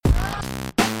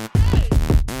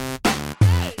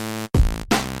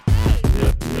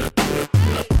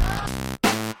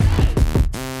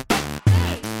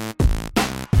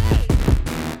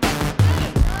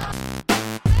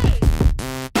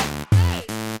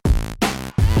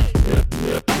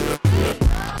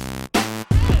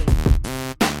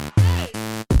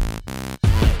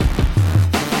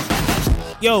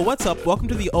Yo, what's up? Welcome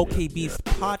to the OK Beast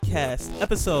podcast,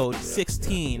 episode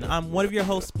 16. I'm one of your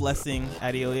hosts, Blessing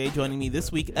Adeoye. Joining me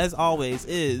this week, as always,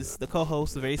 is the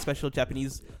co-host, the very special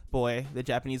Japanese boy, the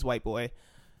Japanese white boy,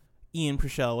 Ian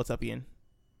Purcell. What's up, Ian?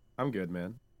 I'm good,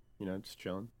 man. You know, just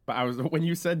chilling. But when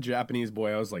you said Japanese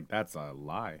boy, I was like, that's a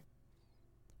lie.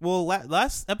 Well,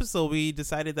 last episode, we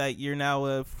decided that you're now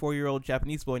a 4-year-old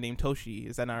Japanese boy named Toshi.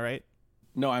 Is that not right?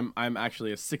 No, I'm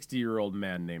actually a 60-year-old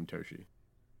man named Toshi.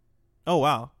 Oh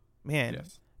wow, man!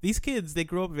 Yes. These kids, they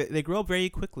grow up very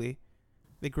quickly.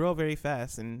 They grow up very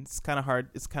fast, and it's kind of hard.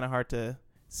 It's kind of hard to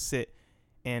sit.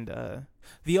 And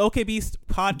the OK Beast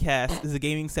podcast is a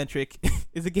gaming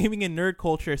and nerd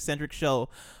culture centric show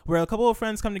where a couple of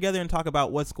friends come together and talk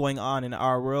about what's going on in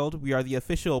our world. We are the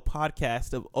official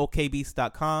podcast of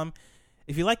okbeast.com.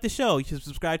 If you like the show, you should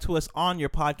subscribe to us on your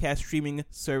podcast streaming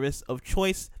service of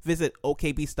choice. Visit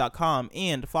okbeast.com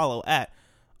and follow at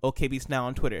OKBeast now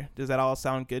on Twitter. Does that all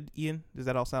sound good, Ian? Does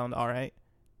that all sound all right?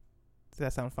 Does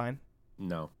that sound fine?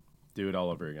 No. Do it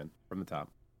all over again from the top.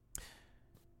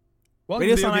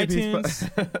 Rate us on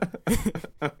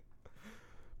iTunes.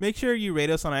 Make sure you rate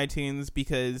us on iTunes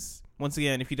because, once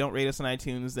again, if you don't rate us on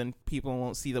iTunes, then people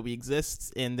won't see that we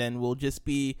exist, and then we'll just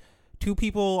be two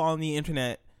people on the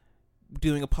internet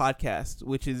doing a podcast,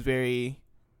 which is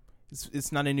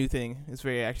it's not a new thing. It's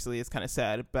kind of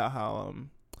sad about how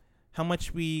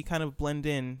much we kind of blend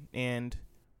in, and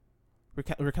we're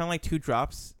kind of like two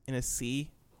drops in a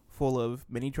sea full of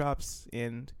mini drops,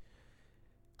 and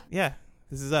yeah,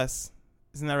 this is us.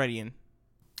 Isn't that right, Ian?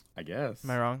 I guess.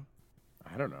 Am I wrong?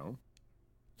 I don't know.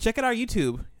 Check out our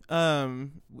YouTube.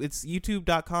 It's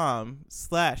youtube.com/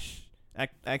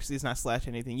 actually it's not slash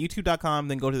anything. youtube.com,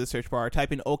 then go to the search bar,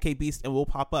 type in OK Beast, and we'll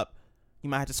pop up. You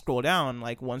might have to scroll down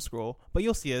like one scroll, but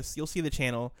you'll see us. You'll see the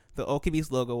channel. The OK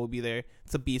Beast logo will be there.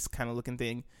 It's a beast kind of looking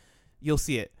thing. You'll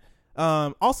see it.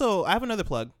 Also, I have another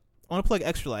plug. I want to plug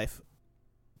Extra Life.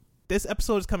 This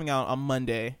episode is coming out on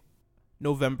Monday,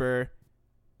 November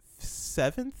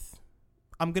 7th.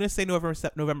 I'm going to say November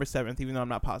 7th, even though I'm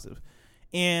not positive.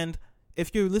 And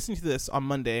if you're listening to this on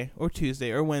Monday or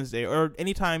Tuesday or Wednesday or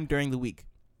anytime during the week,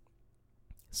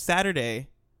 starting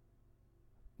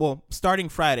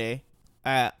Friday,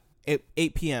 at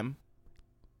 8 p.m.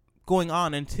 going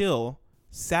on until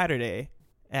Saturday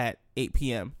at 8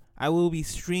 p.m. I will be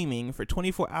streaming for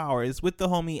 24 hours with the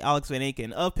homie Alex Van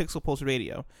Aken of Pixel Pulse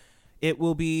Radio. It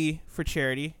will be for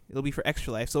charity. It'll be for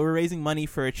Extra Life. So we're raising money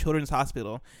for a children's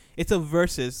hospital. It's a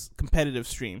versus competitive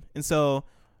stream. And so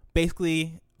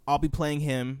basically I'll be playing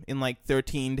him in like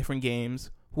 13 different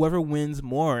games. Whoever wins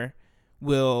more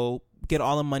will get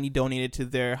all the money donated to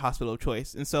their hospital of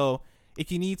choice. And so if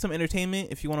you need some entertainment,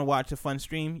 if you want to watch a fun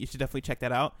stream, you should definitely check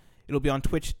that out. It'll be on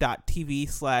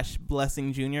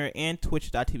twitch.tv/blessingjr and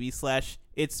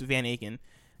twitch.tv/itsvanaken.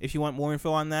 If you want more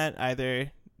info on that,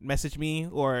 either message me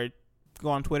or go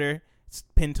on Twitter. It's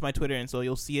pinned to my Twitter, and so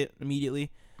you'll see it immediately.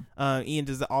 Ian,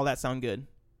 does all that sound good?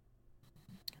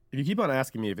 If you keep on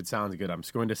asking me if it sounds good, I'm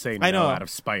just going to say no out of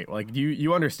spite. Like,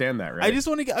 you understand that, right? I just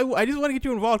want to get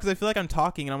you involved because I feel like I'm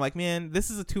talking, and I'm like, man, this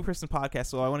is a 2-person podcast,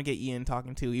 so I want to get Ian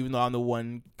talking too, even though I'm the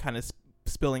one kind of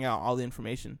spilling out all the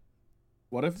information.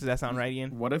 Does that sound right,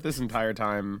 Ian? What if this entire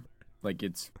time, like,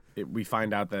 we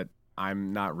find out that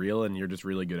I'm not real and you're just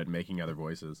really good at making other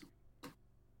voices?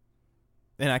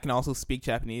 And I can also speak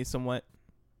Japanese somewhat.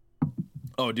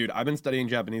 Oh, dude, I've been studying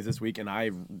Japanese this week, and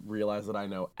I realized that I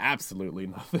know absolutely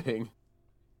nothing.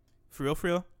 For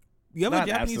real? You have a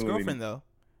Japanese girlfriend, though.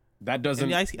 That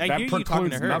doesn't. I that hear you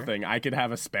talking to her. Nothing. I could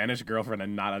have a Spanish girlfriend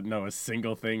and not know a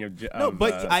single thing of.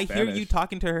 I hear you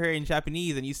talking to her in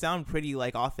Japanese, and you sound pretty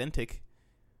like authentic.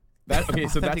 So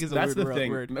that's the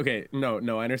thing. Word. Okay, no,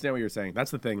 I understand what you're saying.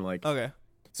 That's the thing. Like, okay.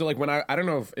 So like when I don't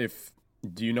know if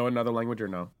do you know another language or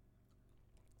no?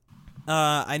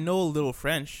 I know a little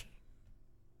French.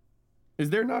 Is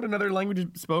there not another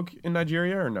language spoke in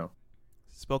Nigeria or no?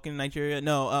 Spoken in Nigeria?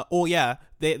 No. Yeah.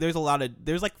 There's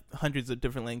like hundreds of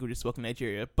different languages spoken in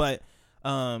Nigeria, but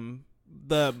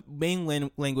the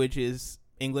main language is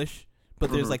English.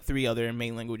 But there's like 3 other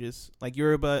main languages, like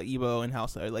Yoruba, Igbo, and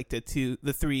Hausa, are like the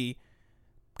 3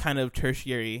 kind of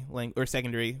tertiary or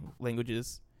secondary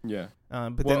languages. Yeah.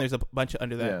 But then there's a bunch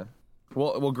under that. Yeah.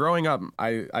 Well, growing up,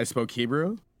 I spoke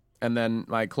Hebrew. And then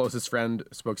my closest friend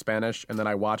spoke Spanish, and then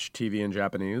I watched TV in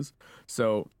Japanese.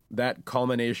 So that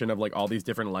culmination of like all these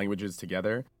different languages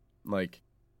together, like,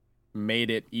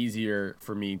 made it easier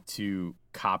for me to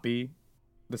copy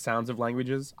the sounds of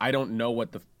languages. I don't know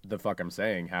what the fuck I'm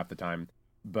saying half the time,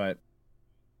 but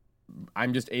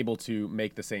I'm just able to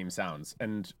make the same sounds.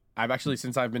 And I've actually,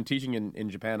 since I've been teaching in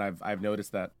Japan, I've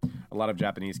noticed that a lot of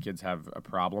Japanese kids have a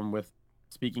problem with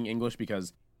speaking English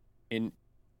because in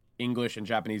English and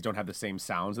Japanese don't have the same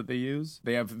sounds that they use.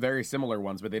 They have very similar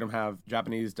ones, but they don't have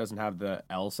Japanese doesn't have the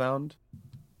L sound.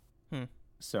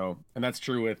 So, and that's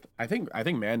true with I think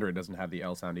Mandarin doesn't have the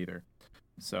L sound either.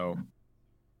 So,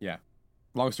 yeah.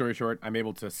 Long story short, I'm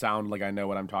able to sound like I know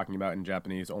what I'm talking about in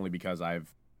Japanese only because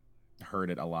I've heard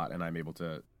it a lot and I'm able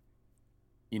to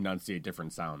enunciate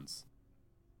different sounds.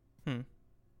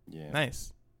 Yeah.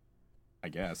 Nice. I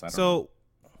guess. I don't know.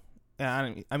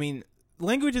 Yeah, I mean,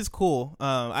 language is cool.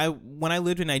 When I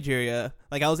lived in Nigeria,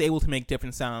 like I was able to make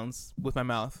different sounds with my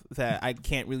mouth that I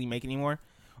can't really make anymore.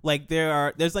 Like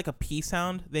there's like a P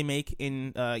sound they make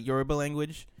in Yoruba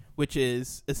language, which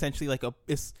is essentially like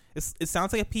it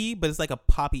sounds like a P, but it's like a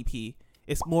poppy P.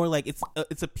 It's more like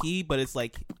it's a P, but it's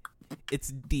like it's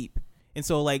deep. And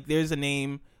so like there's a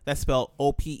name that's spelled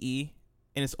Ope, and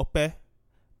it's Ope.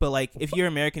 But like if you're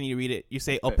American and you read it, you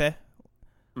say Ope,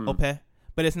 Ope.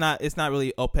 But it's not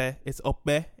really Ope. It's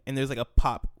Ope, and there's like a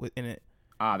pop within it.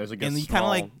 There's like a and small, you kind of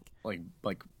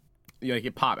like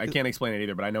it pop. I can't explain it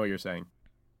either, but I know what you're saying.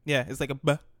 Yeah, it's like a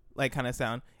b like kind of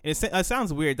sound, and it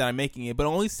sounds weird that I'm making it, but it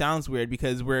only sounds weird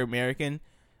because we're American,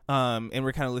 and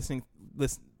we're kind of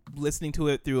listening to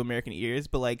it through American ears.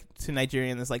 But like to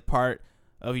Nigerian, it's like part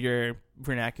of your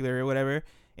vernacular or whatever.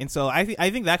 And so I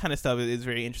think that kind of stuff is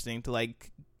very interesting to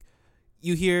like.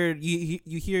 You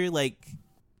hear like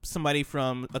somebody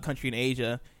from a country in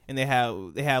Asia, and they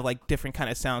have like different kind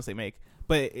of sounds they make,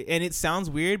 and it sounds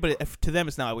weird, but to them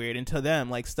it's not weird, and to them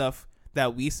like stuff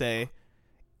that we say,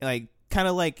 like kind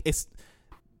of like it's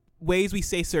ways we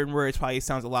say certain words probably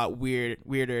sounds a lot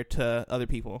weirder to other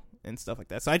people and stuff like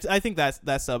that. So I think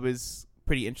that sub is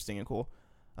pretty interesting and cool.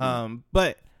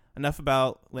 But enough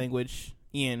about language.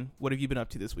 Ian, what have you been up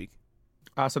to this week?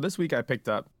 So this week I picked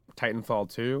up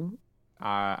Titanfall 2.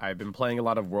 I've been playing a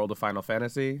lot of World of Final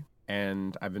Fantasy,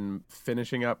 and I've been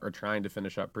finishing up or trying to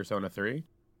finish up Persona 3,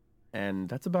 and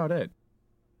that's about it.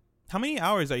 How many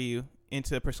hours are you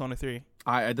into Persona 3?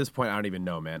 At this point, I don't even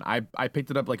know, man. I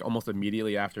picked it up like almost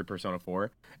immediately after Persona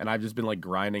 4, and I've just been like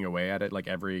grinding away at it. Like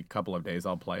every couple of days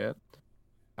I'll play it.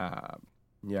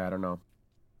 Yeah, I don't know.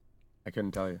 I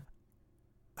couldn't tell you.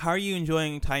 How are you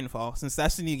enjoying Titanfall? Since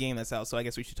that's the new game that's out, so I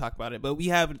guess we should talk about it. But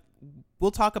we'll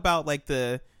talk about like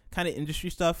the kind of industry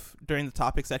stuff during the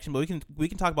topic section, but we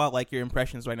can talk about like your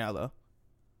impressions right now though.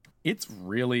 It's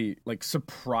really like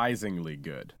surprisingly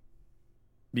good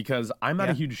because I'm not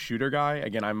a huge shooter guy.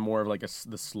 Again, I'm more of like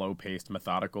the slow paced,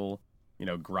 methodical,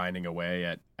 grinding away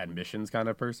at missions kind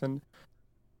of person.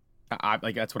 I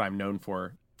like that's what I'm known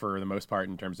for the most part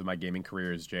in terms of my gaming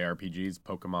career is JRPGs,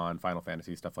 Pokemon, Final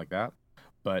Fantasy, stuff like that.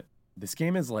 But this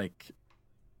game is like,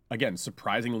 again,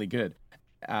 surprisingly good.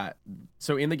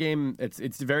 So in the game,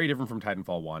 it's very different from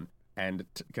Titanfall 1, and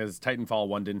because Titanfall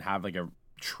 1 didn't have like a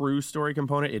true story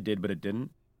component, it did, but it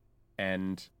didn't.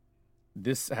 And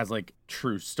this has like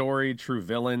true story, true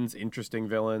villains, interesting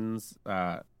villains.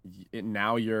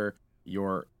 Now you're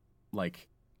like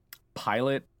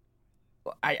pilot.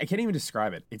 I can't even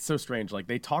describe it. It's so strange. Like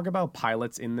they talk about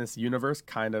pilots in this universe,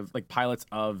 kind of like pilots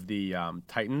of the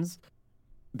Titans.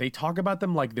 They talk about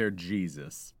them like they're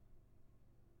Jesus.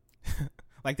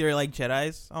 Like they're like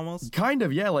Jedis almost? Kind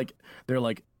of, yeah. Like they're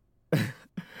like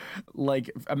like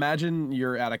imagine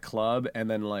you're at a club and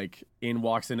then like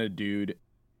walks in a dude,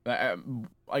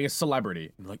 like a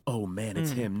celebrity, and like, oh man,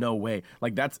 it's him. No way.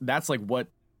 Like that's like what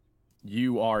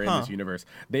you are in this universe.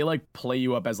 They like play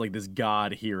you up as like this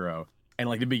god hero, and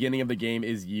like the beginning of the game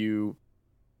is you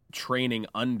training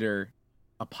under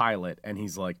a pilot, and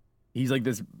he's like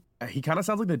this. He kind of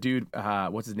sounds like the dude,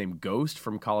 what's his name, Ghost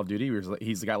from Call of Duty.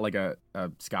 He's got like a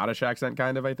Scottish accent,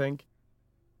 kind of, I think.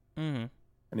 Mm-hmm.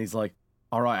 And he's like,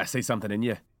 all right, I see something in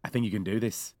you. I think you can do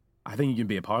this. I think you can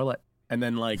be a pilot. And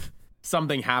then like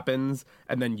something happens,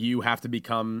 and then you have to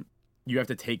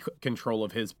take control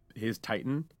of his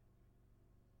Titan.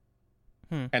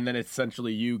 And then it's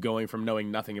essentially you going from knowing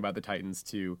nothing about the Titans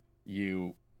to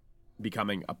you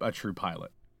becoming a true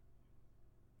pilot.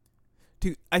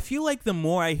 Dude, I feel like the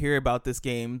more I hear about this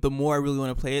game, the more I really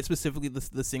want to play it, specifically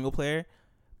the single player.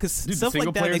 Because stuff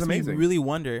like that makes me really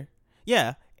wonder.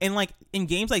 Yeah, and like in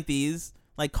games like these,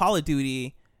 like Call of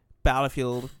Duty,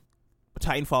 Battlefield,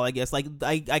 Titanfall, I guess, like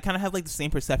I kind of have like the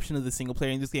same perception of the single player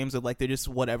in these games of like they're just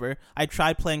whatever. I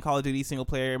tried playing Call of Duty single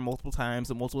player multiple times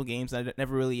in multiple games, and I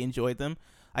never really enjoyed them.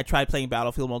 I tried playing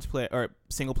Battlefield multiplayer or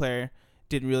single player,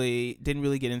 didn't really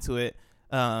get into it.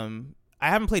 I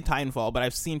haven't played Titanfall, but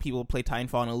I've seen people play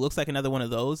Titanfall, and it looks like another one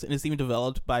of those. And it's even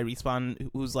developed by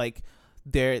Respawn, who's like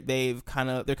they're kind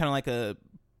of like a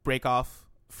break off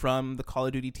from the Call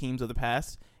of Duty teams of the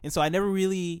past. And so I never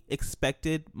really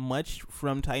expected much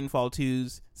from Titanfall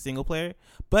 2's single player,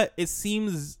 but it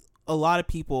seems a lot of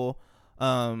people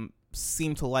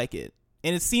seem to like it.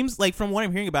 And it seems like, from what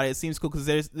I'm hearing about it, it seems cool because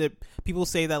people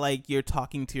say that like you're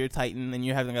talking to your Titan and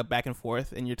you're having a back and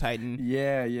forth, and your Titan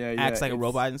acts like a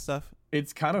robot and stuff.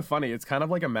 It's kind of funny. It's kind of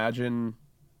like, imagine,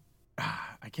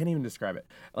 I can't even describe it.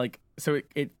 Like, so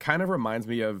it kind of reminds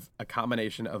me of a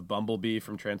combination of Bumblebee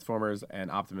from Transformers and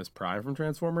Optimus Prime from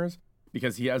Transformers,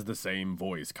 because he has the same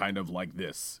voice, kind of like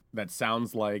this, that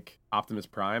sounds like Optimus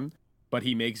Prime, but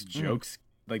he makes jokes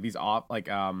like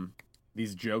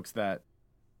these jokes that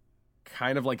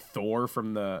kind of like Thor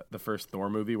from the first Thor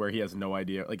movie, where he has no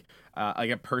idea, like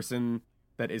a person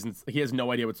that he has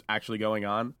no idea what's actually going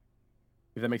on,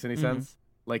 if that makes any sense.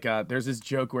 Like there's this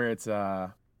joke where it's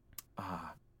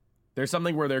there's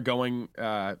something where they're going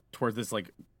towards this like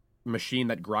machine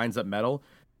that grinds up metal,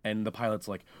 and the pilot's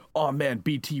like, "Oh man,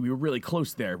 BT, we were really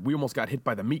close there. We almost got hit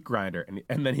by the meat grinder."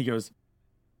 And then he goes,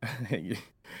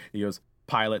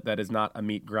 "Pilot, that is not a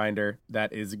meat grinder.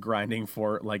 That is grinding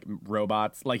for like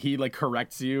robots." Like he like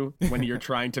corrects you when you're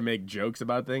trying to make jokes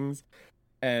about things.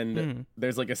 And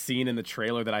there's like a scene in the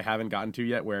trailer that I haven't gotten to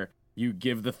yet where you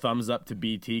give the thumbs up to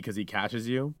BT because he catches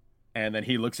you, and then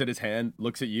he looks at his hand,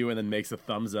 looks at you, and then makes a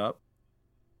thumbs up.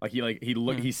 Like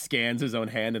he scans his own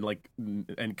hand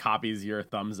and copies your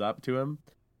thumbs up to him.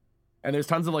 And there's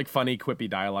tons of like funny, quippy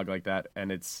dialogue like that,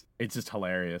 and it's just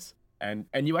hilarious. And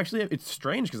you actually it's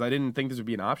strange because I didn't think this would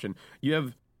be an option. You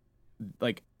have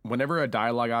like, whenever a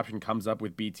dialogue option comes up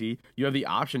with BT, you have the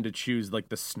option to choose like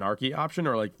the snarky option,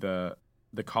 or like the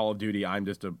Call of Duty I'm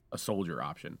just a soldier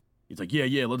option. It's like,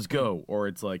 yeah, let's go. Or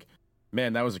it's like,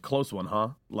 man, that was a close one, huh?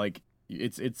 Like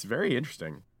it's very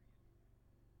interesting.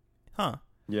 Huh.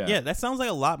 Yeah, that sounds like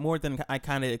a lot more than I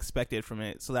kind of expected from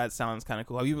it. So that sounds kind of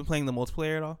cool. Have you been playing the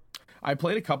multiplayer at all? I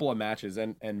played a couple of matches,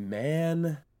 and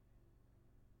man,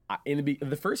 in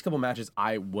the first couple matches,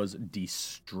 I was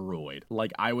destroyed.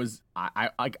 Like I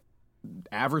like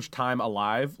average time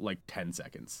alive like 10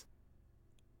 seconds.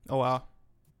 Oh wow!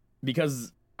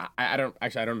 Because I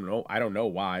don't know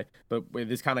why, but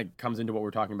this kind of comes into what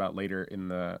we're talking about later in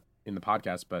the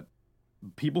podcast. But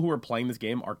people who are playing this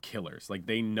game are killers. Like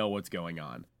they know what's going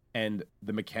on, and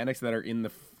the mechanics that are in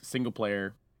the single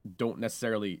player don't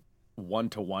necessarily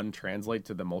one-to-one translate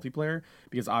to the multiplayer,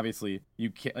 because obviously you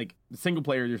can't, like, single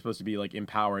player you're supposed to be like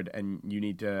empowered and you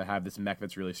need to have this mech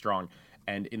that's really strong,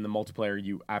 and in the multiplayer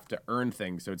you have to earn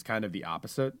things, so it's kind of the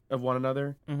opposite of one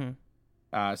another.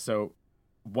 So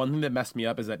one thing that messed me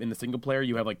up is that in the single player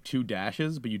you have like 2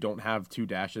 dashes, but you don't have 2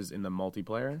 dashes in the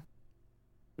multiplayer,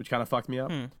 which kind of fucked me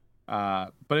up.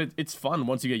 But it's fun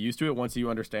once you get used to it, once you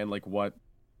understand like what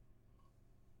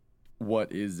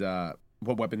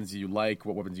weapons you like,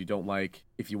 what weapons you don't like,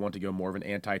 if you want to go more of an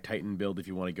anti-Titan build, if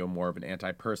you want to go more of an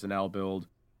anti-personnel build,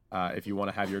 if you want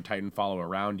to have your Titan follow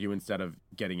around you instead of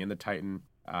getting in the Titan.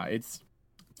 It's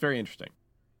very interesting.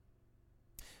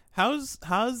 How's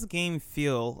the game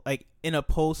feel like in a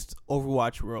post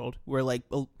Overwatch world where like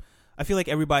I feel like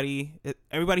everybody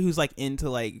who's like into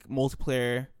like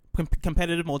multiplayer,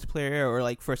 competitive multiplayer, or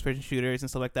like first person shooters and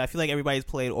stuff like that, I feel like everybody's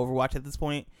played Overwatch at this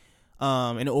point.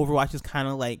 And Overwatch is kind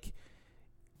of like,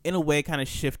 in a way, kind of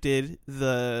shifted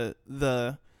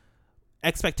the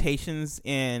expectations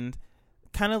and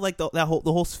kind of like the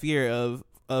whole sphere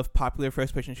of popular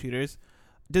first person shooters.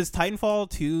 Does Titanfall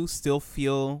 2 still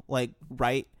feel like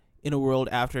right in a world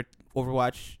after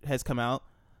Overwatch has come out,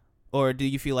 or do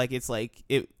you feel like it's like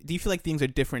do you feel like things are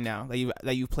different now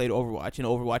that you've played Overwatch, and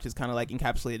Overwatch is kind of like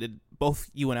encapsulated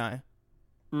both you and I?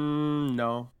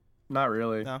 No, not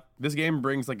really. No? This game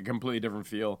brings like a completely different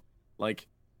feel. Like,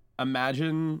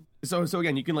 imagine so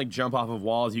again, you can like jump off of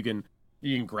walls, you can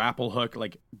grapple hook,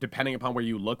 like depending upon where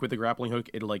you look with the grappling hook,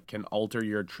 it like can alter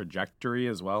your trajectory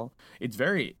as well.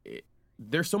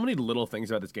 There's so many little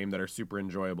things about this game that are super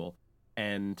enjoyable,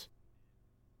 and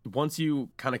once you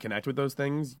kind of connect with those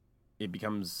things, it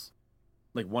becomes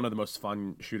like one of the most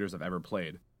fun shooters I've ever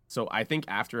played. So I think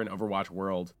after an Overwatch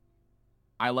world,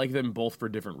 I like them both for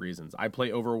different reasons. I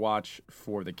play Overwatch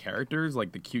for the characters,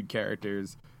 like the cute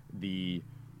characters, the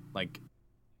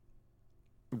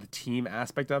team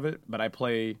aspect of it, but I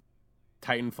play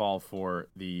Titanfall for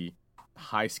the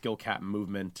high skill cap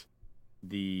movement.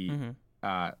 You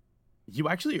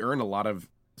actually earn a lot of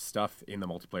stuff in the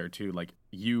multiplayer too. Like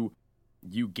you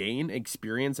gain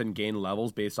experience and gain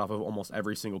levels based off of almost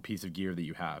every single piece of gear that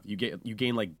you have. You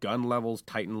gain like gun levels,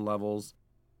 Titan levels.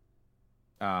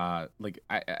 I'm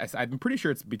pretty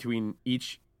sure it's between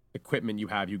each equipment you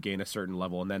have, you gain a certain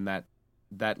level, and then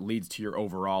that leads to your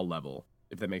overall level,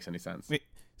 if that makes any sense. Wait,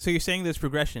 So you're saying there's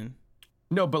progression?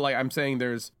 No, but like I'm saying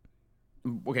there's.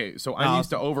 Okay, so I'm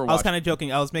used to Overwatch. I was kind of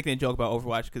joking. I was making a joke about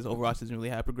Overwatch because Overwatch doesn't really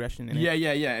have progression in it.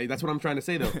 Yeah. That's what I'm trying to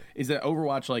say though. Is that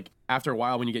Overwatch, like after a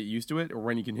while when you get used to it, or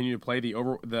when you continue to play,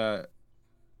 the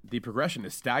progression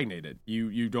is stagnated.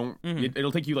 You don't.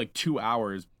 It'll take you like 2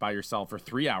 hours by yourself, or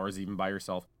 3 hours even by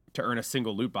yourself, to earn a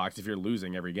single loot box if you're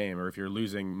losing every game, or if you're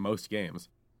losing most games,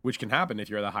 which can happen if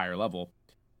you're at a higher level,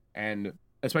 and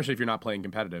especially if you're not playing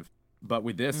competitive. But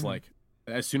with this, like,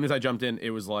 as soon as I jumped in,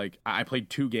 it was like I played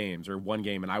 2 games or 1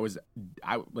 game, and it was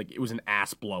an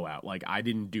ass blowout. Like I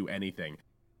didn't do anything.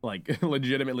 Like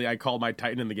legitimately, I called my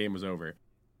Titan and the game was over,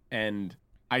 and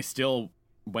I still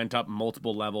went up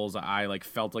multiple levels. I like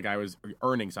felt like I was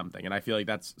earning something, and I feel like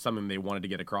that's something they wanted to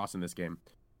get across in this game.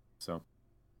 So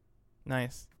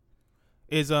nice.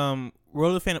 Is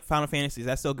World of Final Fantasy, is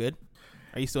that still good?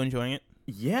 Are you still enjoying it?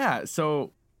 Yeah.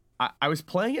 So I was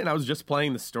playing it, and I was just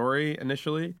playing the story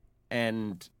initially,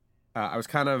 and I was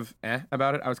kind of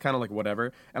about it. I was kind of like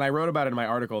whatever, and I wrote about it in my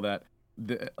article that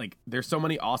there's so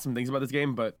many awesome things about this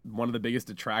game, but one of the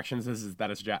biggest attractions is that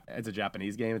it's a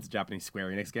Japanese game. It's a Japanese Square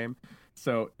Enix game.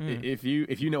 So if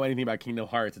you know anything about Kingdom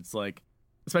Hearts, it's like,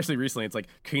 especially recently, it's like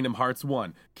Kingdom Hearts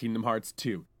 1, Kingdom Hearts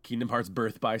 2, Kingdom Hearts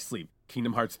Birth by Sleep,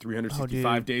 Kingdom Hearts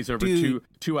 365 days over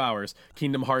 2 hours,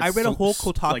 Kingdom Hearts. I read a whole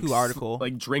Kotaku article,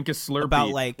 like drink a Slurpee,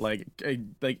 about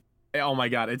like oh my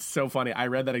god, it's so funny. I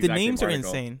read that exact the names same are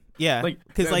article. Insane. Yeah,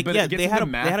 because they had to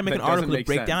make an article to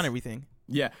break down everything.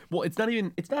 Yeah, well, it's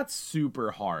not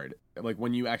super hard, like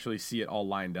when you actually see it all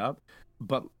lined up.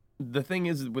 But the thing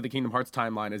is with the Kingdom Hearts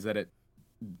timeline is that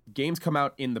games come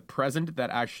out in the present that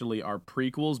actually are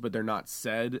prequels, but they're not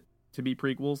said to be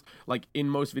prequels. Like in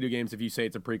most video games, if you say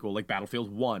it's a prequel, like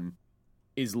Battlefield 1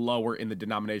 is lower in the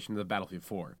denomination than Battlefield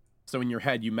 4. So in your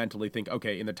head, you mentally think,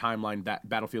 okay, in the timeline, that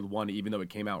Battlefield 1, even though it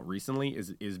came out recently,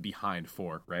 is behind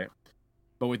 4, right?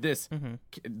 But with this,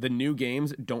 the new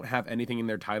games don't have anything in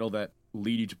their title that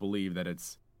lead you to believe that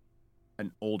it's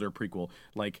an older prequel.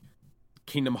 Like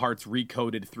Kingdom Hearts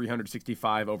Recoded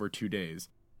 365 over 2 days.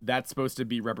 That's supposed to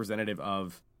be representative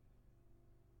of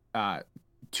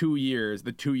 2 years.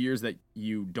 The 2 years that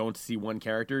you don't see one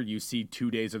character, you see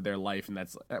 2 days of their life, and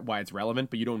that's why it's relevant.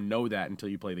 But you don't know that until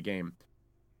you play the game.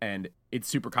 And it's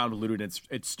super convoluted. And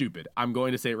it's stupid. I'm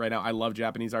going to say it right now. I love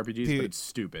Japanese RPGs, but it's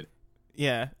stupid.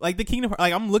 Yeah, like the Kingdom.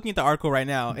 Like I'm looking at the article right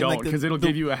now. Don't, because it'll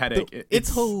give you a headache.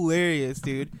 It's hilarious,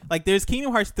 dude. Like there's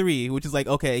Kingdom Hearts 3, which is like,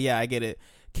 okay, yeah, I get it.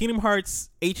 Kingdom Hearts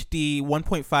HD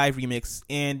 1.5 remix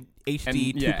and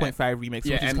HD 2.5 remix,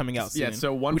 which is coming out soon. Yeah,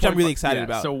 so which I'm really excited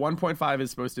about. So 1.5 is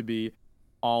supposed to be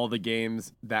all the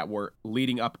games that were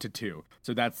leading up to 2.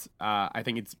 So that's I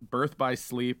think it's Birth by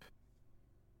Sleep,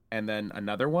 and then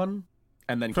another one,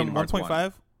 and then from Kingdom Hearts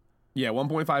 1.5. Yeah,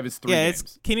 1.5 is 3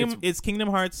 games. It's Kingdom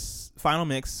Hearts Final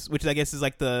Mix, which I guess is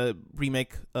like the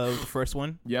remake of the first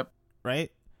one. Yep. Right?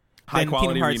 High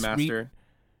quality Kingdom remaster.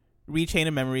 Chain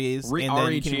of Memories, and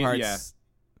then Kingdom Hearts. Yeah.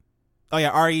 Oh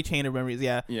yeah, RE Chain of Memories.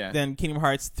 Yeah. Yeah. Then Kingdom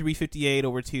Hearts 358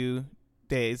 over 2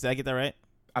 days. Did I get that right?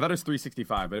 I thought it was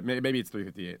 365, but maybe it's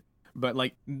 358. But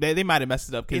like they might have messed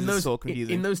it up because it's so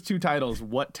confusing. In those 2 titles,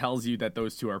 what tells you that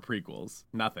those 2 are prequels?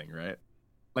 Nothing, right?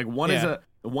 Like one is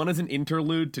an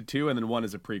interlude to 2, and then one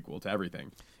is a prequel to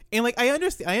everything. And like I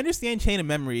understand Chain of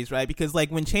Memories, right? Because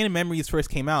like when Chain of Memories first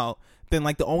came out, then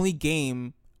like the only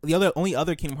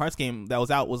other Kingdom Hearts game that was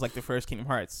out was like the first Kingdom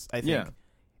Hearts, I think. Yeah.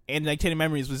 And like Chain of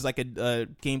Memories was like a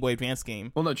Game Boy Advance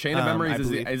game. Well, no, Chain of Memories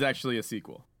is actually a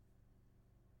sequel.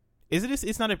 Is it?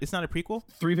 It's not a prequel.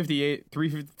 358,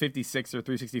 356, or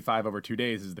 365 over 2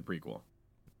 days is the prequel.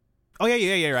 Oh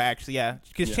yeah, right. Actually, yeah,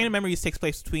 because Chain of Memories takes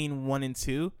place between 1 and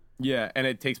 2. Yeah, and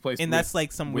it takes place, and that's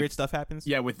like some weird stuff happens.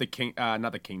 Yeah, with the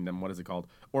not the Kingdom. What is it called?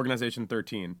 Organization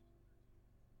 13.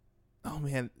 Oh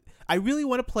man, I really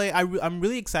want to play. I'm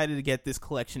really excited to get this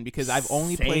collection because I've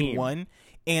only played 1,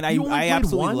 and I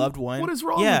absolutely loved 1. What is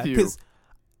wrong with you? Because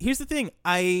here's the thing,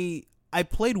 I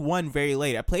played 1 very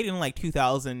late. I played it in like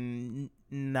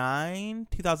 2009,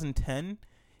 2010.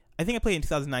 I think I played it in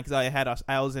 2009 because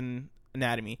I was in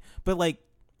anatomy, but like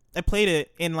I played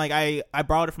it and like I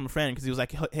borrowed it from a friend because he was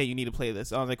like, hey, you need to play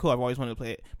this. I was like, cool, I've always wanted to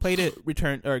play it. Played it,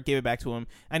 returned or gave it back to him.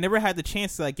 I never had the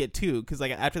chance to like get 2 because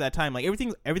like after that time, like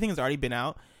everything has already been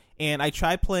out, and I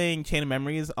tried playing Chain of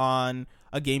Memories on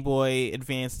a Game Boy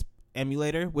Advanced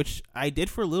emulator, which I did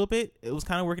for a little bit. It was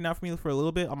kind of working out for me for a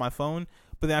little bit on my phone,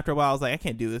 but then after a while I was like, I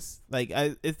can't do this. Like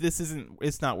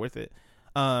it's not worth it.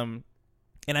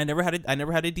 And I never had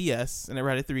a DS. I never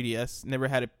had a 3DS. Never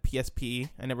had a PSP.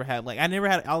 I never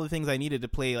had all the things I needed to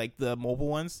play like the mobile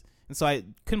ones, and so I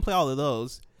couldn't play all of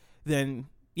those. Then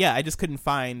yeah, I just couldn't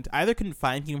find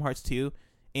Kingdom Hearts 2,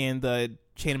 and the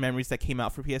Chain of Memories that came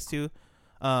out for PS2.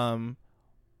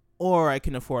 Or I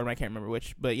can afford them. I can't remember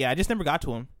which. But yeah, I just never got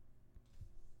to them.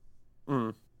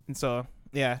 And so,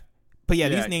 yeah. But yeah,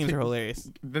 these names are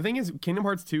hilarious. The thing is, Kingdom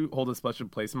Hearts 2 hold a special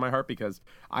place in my heart because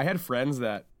I had friends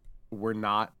that were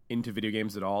not into video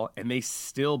games at all, and they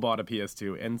still bought a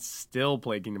PS2 and still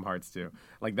played Kingdom Hearts 2.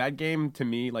 Like, that game, to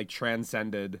me, like,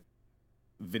 transcended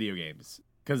video games.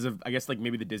 Because of, I guess, like,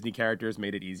 maybe the Disney characters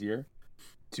made it easier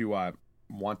to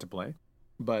want to play.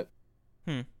 But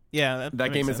yeah,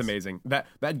 that game is amazing.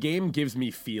 That game gives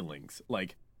me feelings,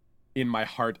 like, in my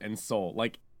heart and soul.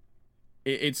 Like,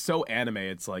 it's so anime.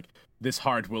 It's like, this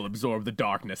heart will absorb the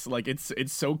darkness. Like, it's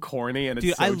so corny and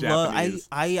it's so Japanese.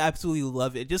 I absolutely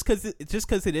love it. Just because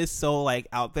it is so like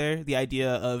out there. The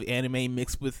idea of anime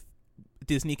mixed with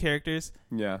Disney characters.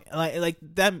 Yeah. Like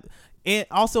that. It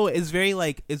also is very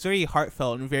like, it's very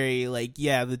heartfelt and very like,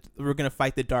 yeah, we're gonna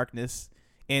fight the darkness,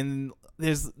 and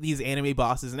there's these anime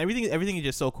bosses and everything is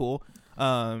just so cool.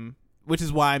 Which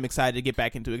is why I'm excited to get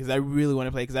back into it, because I really want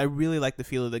to play, because I really like the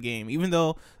feel of the game. Even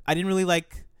though I didn't really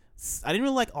like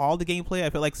all the gameplay. I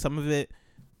felt like some of it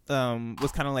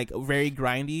was kind of like very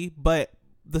grindy, but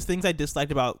the things I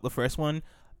disliked about the first one,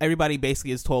 everybody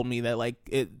basically has told me that like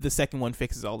the second one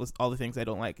fixes all the things I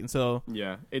don't like. And so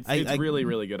yeah, it's really,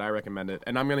 really good. I recommend it,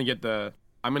 and I'm gonna get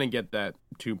that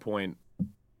 2 point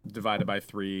divided by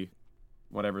 3,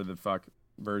 whatever the fuck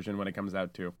version when it comes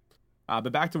out too.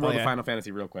 But back to World of Final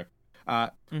Fantasy real quick.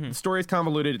 The story is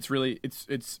convoluted. It's really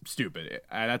it's stupid.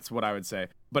 That's what I would say.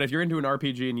 But if you're into an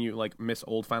RPG and you like miss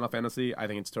old Final Fantasy, I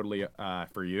think it's totally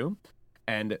for you.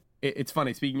 And it's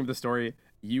funny. Speaking of the story,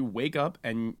 you wake up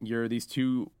and you're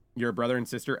a brother and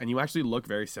sister, and you actually look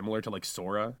very similar to like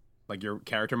Sora. Like, your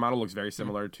character model looks very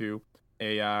similar to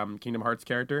a Kingdom Hearts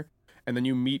character. And then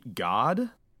you meet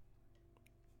God.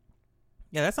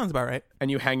 Yeah, that sounds about right.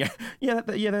 And you hang out.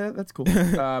 That's cool.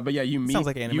 But yeah, you meet. Sounds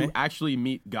like anime. You actually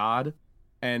meet God,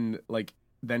 and like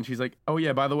then she's like, "Oh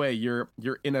yeah, by the way, you're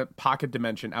in a pocket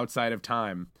dimension outside of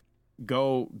time.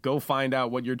 Go find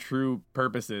out what your true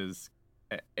purpose is."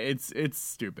 It's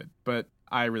stupid, but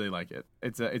I really like it.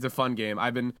 It's a fun game.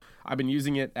 I've been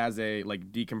using it as a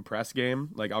like decompress game.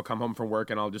 Like, I'll come home from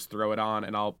work and I'll just throw it on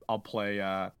and I'll play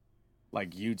like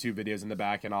YouTube videos in the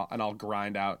back, and I'll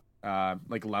grind out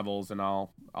like levels, and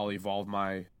I'll evolve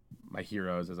my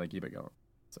heroes as I keep it going.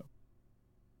 So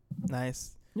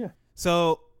nice. Yeah.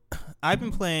 So I've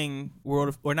been playing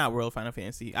not World of Final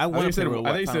Fantasy. I want to play World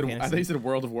of Final Fantasy. I think you said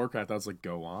World of Warcraft. I was like,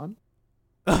 go on.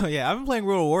 Oh yeah, I've been playing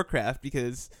World of Warcraft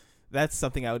because that's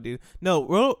something I would do. No,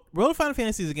 World of Final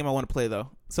Fantasy is a game I want to play though.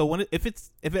 So if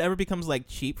it ever becomes like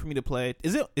cheap for me to play,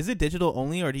 is it digital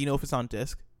only, or do you know if it's on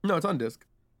disc? No, it's on disc.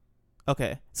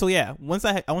 Okay, so yeah, once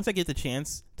I get the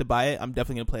chance to buy it, I'm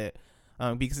definitely gonna play it,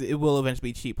 because it will eventually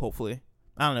be cheap. Hopefully,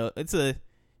 I don't know. It's a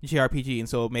JRPG, and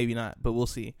so maybe not, but we'll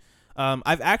see.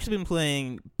 I've actually been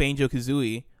playing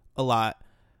Banjo-Kazooie a lot,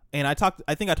 and I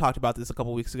think I talked about this a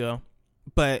couple weeks ago,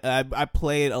 but I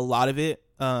played a lot of it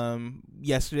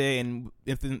yesterday and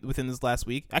within this last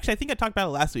week. Actually, I think I talked about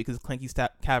it last week because Clanky's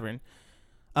Cavern.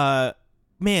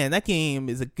 Man, that game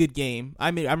is a good game.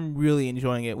 I mean, I'm really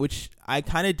enjoying it, which I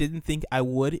kind of didn't think I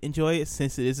would enjoy it,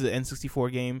 since it is an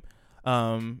N64 game,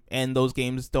 and those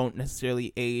games don't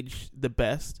necessarily age the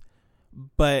best.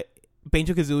 But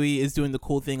Banjo-Kazooie is doing the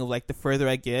cool thing of like, the further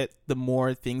I get, the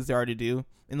more things there are to do,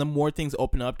 and the more things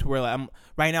open up to where like,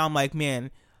 I'm like,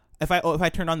 man, if I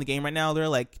turn on the game right now, there are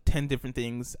like 10 different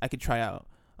things I could try out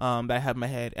that I have in my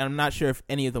head, and I'm not sure if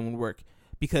any of them would work.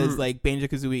 Because like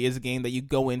Banjo-Kazooie is a game that you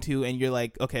go into and you're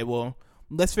like, okay, well,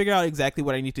 let's figure out exactly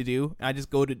what I need to do. And I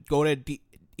just go to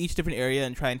each different area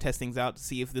and try and test things out to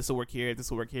see if this will work here,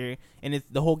 this will work here. And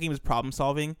the whole game is problem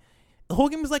solving. The whole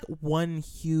game is like one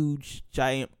huge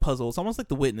giant puzzle. It's almost like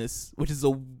The Witness, which is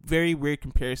a very weird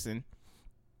comparison.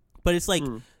 But it's like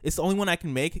it's the only one I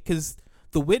can make, because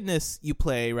The Witness you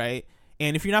play, right?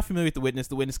 And if you're not familiar with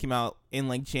The Witness came out in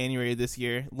like January of this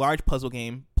year. Large puzzle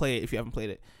game. Play it if you haven't played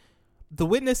it. The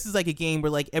Witness is like a game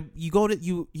where like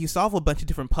you solve a bunch of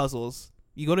different puzzles.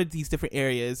 You go to these different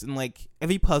areas, and like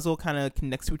every puzzle kind of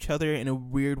connects to each other in a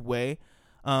weird way.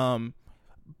 But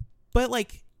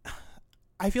like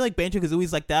I feel like Banjo-Kazooie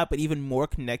is like that, but even more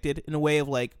connected in a way of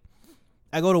like,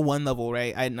 I go to one level,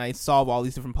 right, and I solve all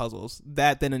these different puzzles.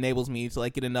 That then enables me to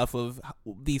like get enough of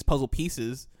these puzzle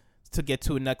pieces to get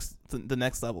to the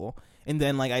next level, and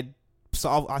then like I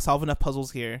solve enough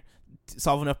puzzles here.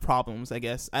 Solve enough problems, I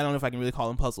guess. I don't know if I can really call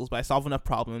them puzzles, but I solve enough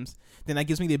problems. Then that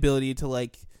gives me the ability to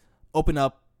like open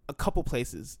up a couple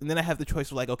places, and then I have the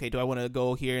choice of like, okay, do I want to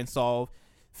go here and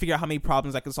figure out how many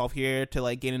problems I can solve here to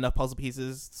like gain enough puzzle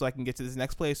pieces so I can get to this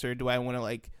next place, or do I want to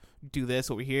like do this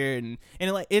over here, and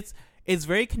like it's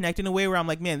very connected in a way where I'm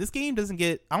like, man, this game doesn't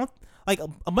get, I don't like,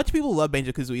 a bunch of people love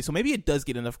Banjo-Kazooie, so maybe it does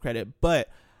get enough credit, but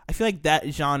I feel like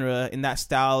that genre and that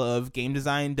style of game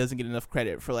design doesn't get enough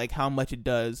credit for like how much it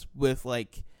does with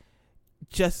like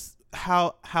just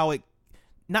how it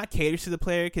not caters to the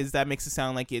player, because that makes it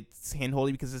sound like it's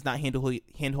handholdy, because it's not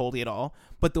handholdy at all.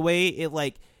 But the way it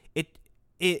like it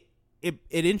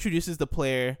introduces the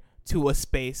player to a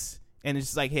space, and it's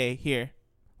just like, hey, here,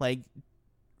 like,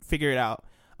 figure it out.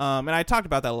 And I talked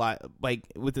about that a lot, like,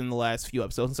 within the last few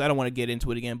episodes, so I don't want to get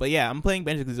into it again. But yeah, I'm playing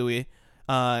Banjo-Kazooie,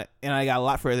 and I got a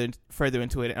lot further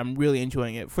into it. I'm really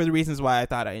enjoying it for the reasons why I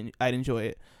thought I'd enjoy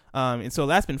it. And so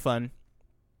that's been fun.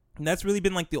 And that's really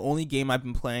been like the only game I've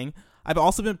been playing. I've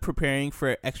also been preparing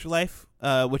for Extra Life,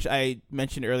 which I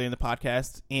mentioned earlier in the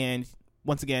podcast. And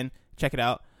once again, check it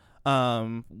out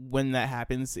when that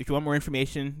happens. If you want more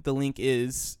information, the link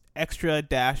is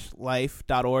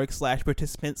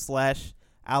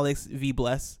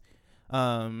extra-life.org/participant/AlexVBless.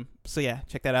 So yeah,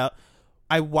 check that out.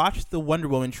 I watched the Wonder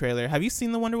Woman trailer. Have you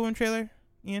seen the Wonder Woman trailer,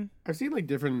 Ian? I've seen like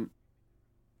different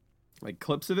like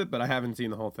clips of it, but I haven't seen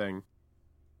the whole thing.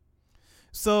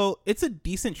 So it's a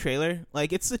decent trailer.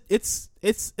 Like it's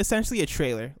essentially a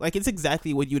trailer. Like it's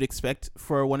exactly what you'd expect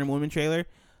for a Wonder Woman trailer.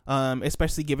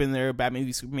 Especially given their Batman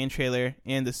v Superman trailer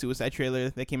and the Suicide trailer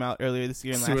that came out earlier this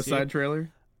year and last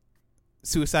year.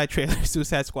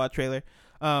 Suicide Squad trailer.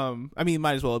 I mean, it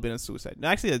might as well have been a Suicide. No,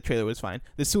 actually, the trailer was fine.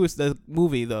 The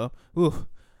movie though, ooh.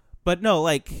 But no,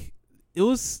 like it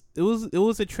was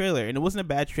a trailer, and it wasn't a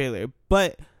bad trailer.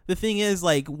 But the thing is,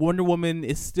 like, Wonder Woman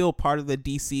is still part of the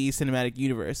DC cinematic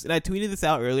universe, and I tweeted this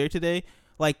out earlier today.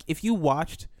 Like, if you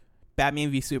watched Batman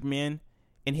v Superman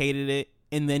and hated it,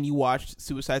 and then you watched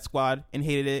Suicide Squad and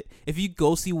hated it, if you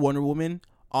go see Wonder Woman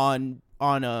on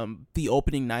the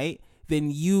opening night,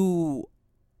 then you,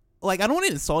 like, I don't want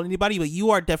to insult anybody, but you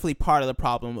are definitely part of the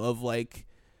problem of like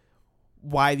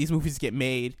why these movies get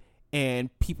made, and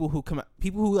people who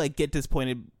like get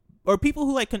disappointed, or people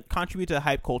who like contribute to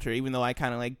hype culture, even though I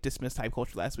kind of like dismissed hype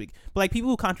culture last week, but like people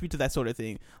who contribute to that sort of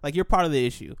thing, like, you're part of the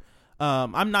issue.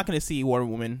 I'm not going to see Wonder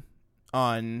Woman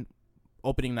on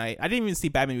opening night. I didn't even see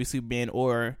Batman v Superman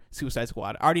or Suicide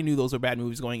Squad. I already knew those were bad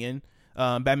movies going in.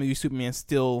 Batman v Superman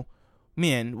still,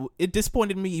 man, it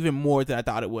disappointed me even more than I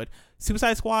thought it would.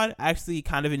 Suicide Squad I actually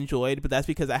kind of enjoyed, but that's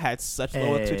because I had such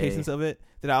low expectations of it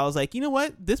that I was like, you know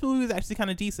what, this movie was actually kind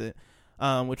of decent,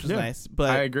 which was nice. But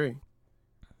I agree.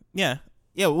 Yeah,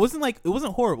 it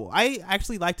wasn't horrible. I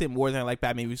actually liked it more than I liked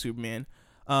Batman v Superman,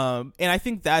 and I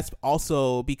think that's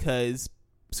also because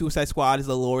Suicide Squad is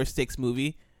a lower stakes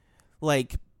movie.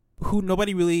 Like,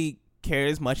 nobody really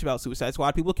cares much about Suicide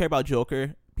Squad. People care about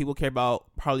Joker. People care about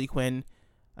Harley Quinn,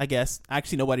 I guess.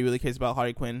 Actually, nobody really cares about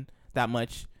Harley Quinn that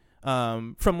much.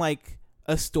 From like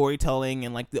a storytelling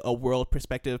and like a world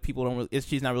perspective, people don't really,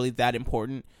 she's not really that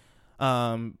important.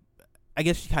 I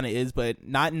guess she kind of is, but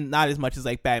not as much as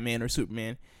like Batman or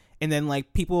Superman. And then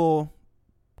like people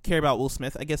care about Will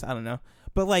Smith, I guess. I don't know,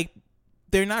 but like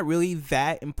they're not really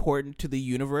that important to the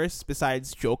universe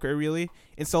besides Joker, really.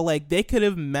 And so like they could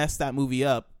have messed that movie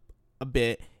up a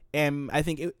bit, and I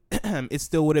think it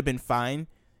still would have been fine,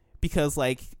 because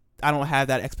like I don't have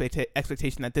that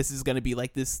expectation that this is going to be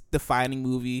like this defining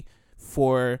movie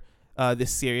for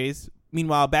this series.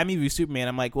 Meanwhile, Batman v Superman,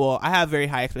 I'm like, well, I have very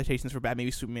high expectations for Batman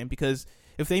v Superman, because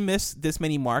if they miss this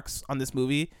many marks on this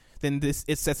movie, then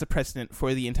it sets a precedent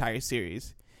for the entire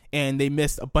series. And they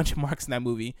missed a bunch of marks in that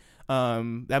movie.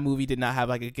 That movie did not have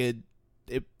like a good.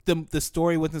 The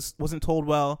story wasn't told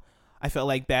well. I felt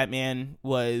like Batman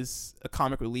was a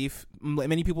comic relief.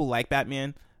 Many people like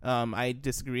Batman. I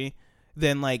disagree.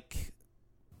 Then like,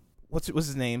 what's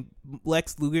his name?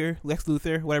 Lex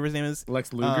Luthor, whatever his name is.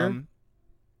 Lex Luger.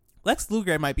 Lex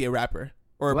Luger might be a rapper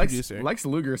or a producer. Lex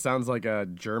Luger sounds like a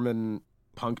German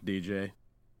punk DJ.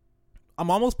 I'm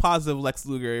almost positive Lex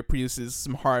Luger produces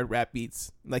some hard rap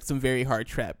beats, like some very hard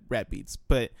trap rap beats.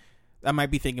 But I might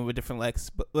be thinking of a different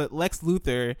Lex. But Lex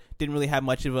Luthor didn't really have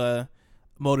much of a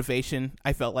motivation,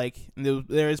 I felt like. And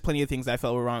there is plenty of things I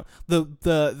felt were wrong.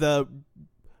 The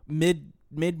mid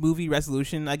movie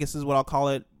resolution, I guess is what I'll call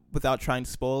it, without trying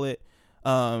to spoil it,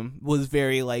 was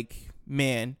very like,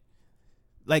 man.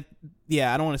 Like,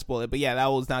 yeah, I don't want to spoil it, but yeah, that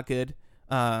was not good.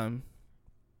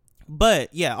 But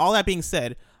yeah, all that being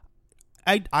said,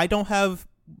 I don't have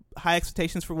high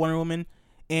expectations for Wonder Woman.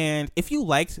 And if you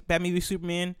liked Batman v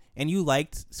Superman and you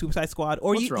liked Suicide Squad,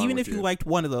 or even if you liked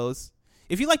one of those,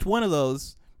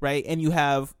 right, and you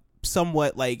have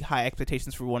somewhat like high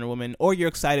expectations for Wonder Woman, or you're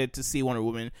excited to see Wonder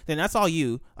Woman, then that's all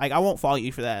you. Like, I won't fault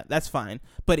you for that. That's fine.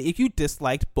 But if you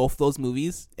disliked both those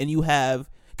movies and you have,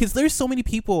 because there's so many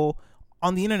people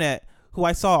on the internet who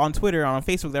I saw on Twitter, on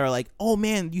Facebook, that are like, oh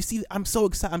man, you see, I'm so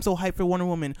excited, I'm so hyped for Wonder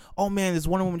Woman. Oh man, this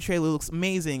Wonder Woman trailer looks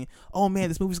amazing. Oh man,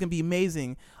 this movie's gonna be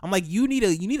amazing. I'm like, you need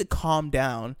to calm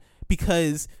down,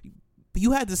 because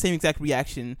you had the same exact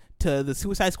reaction to the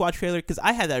Suicide Squad trailer, because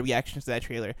I had that reaction to that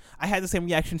trailer. I had the same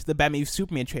reaction to the Batman v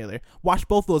Superman trailer. Watch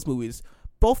both those movies.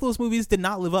 Both those movies did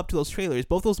not live up to those trailers.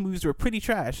 Both those movies were pretty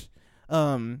trash.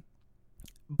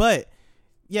 But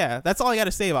yeah, that's all I got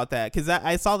to say about that, because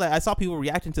I saw people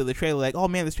reacting to the trailer like, oh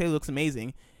man, this trailer looks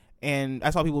amazing, and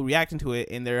I saw people reacting to it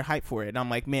and they're hyped for it, and I'm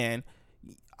like, man,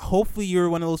 hopefully you're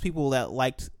one of those people that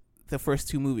liked the first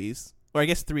two movies, or I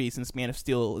guess three, since Man of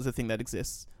Steel is a thing that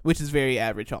exists, which is very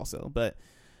average also. But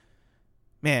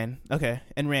man, okay,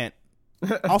 and rant.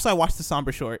 Also, I watched the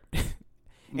Sombra short.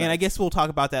 And I guess we'll talk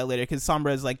about that later, because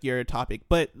Sombra is like your topic.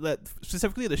 But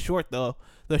specifically the short, though,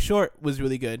 the short was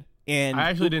really good. And I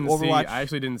actually didn't Overwatch, see. I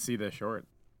actually didn't see the short.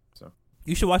 So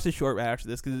you should watch the short right after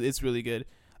this, because it's really good.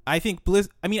 I think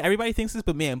I mean, everybody thinks this,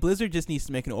 but man, Blizzard just needs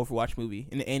to make an Overwatch movie,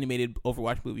 an animated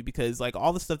Overwatch movie, because like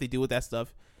all the stuff they do with that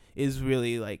stuff is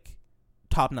really like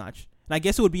top notch. And I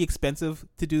guess it would be expensive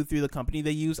to do through the company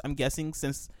they use. I'm guessing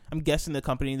the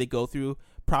company they go through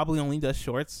probably only does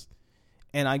shorts.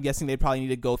 And I'm guessing they'd probably need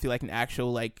to go through like an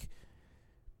actual like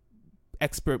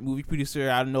expert movie producer.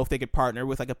 I don't know if they could partner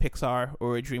with like a Pixar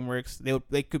or a DreamWorks.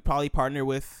 They could probably partner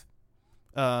with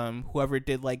whoever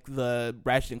did like the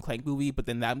Ratchet and Clank movie, but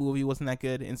then that movie wasn't that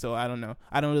good, and so I don't know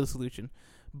the solution.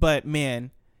 But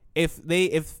man, if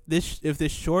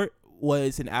this short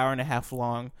was an hour and a half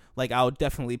long, like I would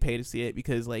definitely pay to see it,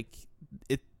 because like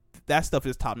that stuff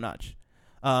is top notch.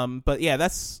 But yeah,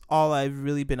 that's all I've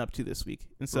really been up to this week,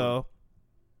 and so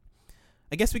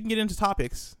I guess we can get into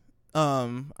topics.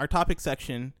 Our topic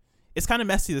section is kind of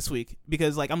messy this week,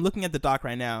 because like I'm looking at the doc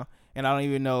right now and I don't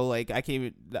even know, like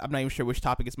I'm not even sure which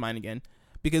topic is mine again,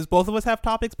 because both of us have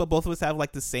topics, but both of us have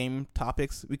like the same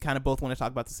topics. We kind of both want to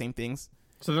talk about the same things.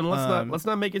 So then let's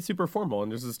not make it super formal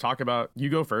and just talk about, you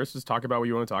go first, just talk about what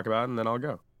you want to talk about, and then I'll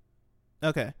go.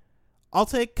 Okay. I'll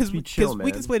take, because we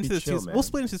can split into two. We'll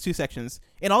split into two sections,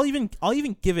 and I'll even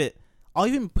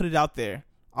put it out there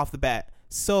off the bat,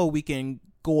 so we can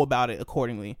go about it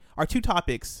accordingly. Our two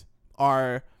topics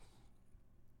are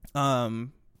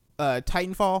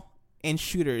Titanfall and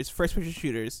shooters, first-person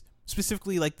shooters,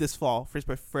 specifically like this fall,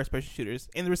 first-person shooters,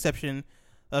 and the reception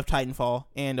of Titanfall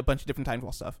and a bunch of different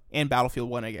Titanfall stuff, and Battlefield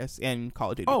 1, I guess, and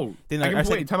Call of Duty. Oh,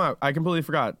 wait, time out. I completely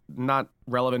forgot. Not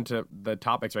relevant to the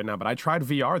topics right now, but I tried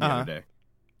VR the other day.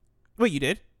 Wait, you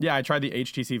did? Yeah, I tried the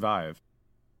HTC Vive.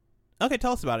 Okay,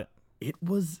 tell us about it. It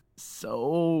was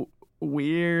so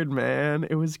weird, man.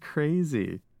 It was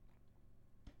crazy.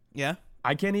 Yeah?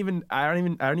 I don't even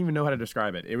know how to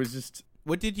describe it. It was just...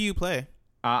 What did you play?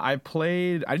 I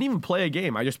didn't even play a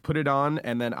game. I just put it on,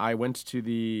 and then I went to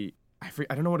the... I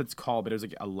don't know what it's called, but it was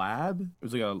like a lab. It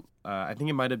was like I think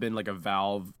it might have been like a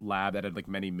Valve lab that had like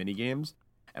many mini games.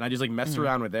 And I just like messed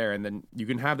around with there. And then you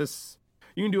can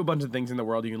do a bunch of things in the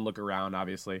world. You can look around,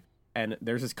 obviously. And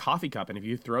there's this coffee cup. And if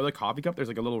you throw the coffee cup, there's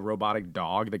like a little robotic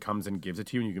dog that comes and gives it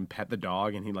to you. And you can pet the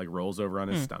dog, and he like rolls over on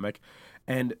his stomach.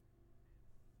 And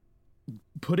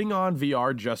putting on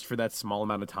VR just for that small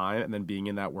amount of time and then being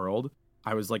in that world,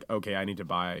 I was like, okay, I need to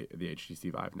buy the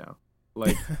HTC Vive now.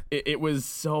 Like it was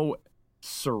so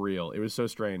surreal. It was so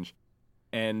strange.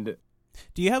 And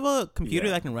do you have a computer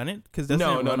that can run it? Because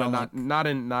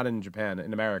not in Japan.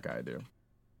 In America, I do.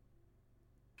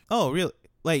 Oh, really?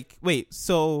 Like, wait.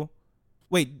 Say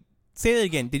that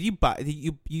again. Did you buy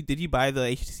the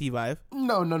HTC Vive?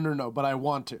 No. But I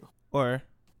want to. Or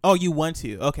you want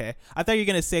to? Okay. I thought you were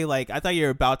gonna say like. I thought you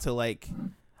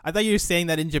were saying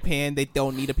that in Japan they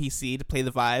don't need a PC to play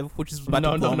the Vive, which is about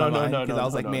to blow my mind, because I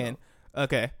was like, man.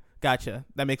 Okay. Gotcha.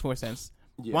 That makes more sense.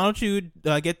 Yeah. Why don't you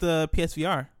get the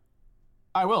PSVR?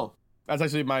 I will. That's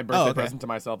actually my birthday present to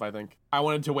myself, I think. I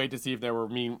wanted to wait to see if there were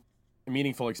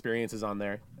meaningful experiences on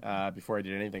there before I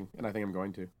did anything, and I think I'm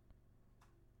going to.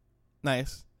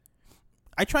 Nice.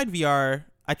 I tried VR.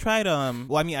 I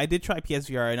did try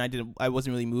PSVR, and I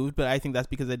wasn't really moved, but I think that's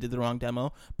because I did the wrong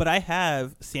demo. But I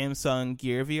have Samsung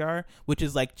Gear VR, which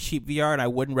is like cheap VR, and I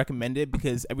wouldn't recommend it,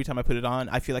 because every time I put it on,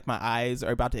 I feel like my eyes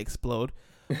are about to explode.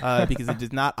 Because it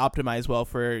does not optimize well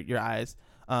for your eyes.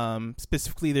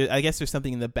 Specifically, I guess there's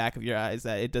something in the back of your eyes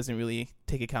that it doesn't really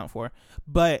take account for.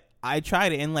 But I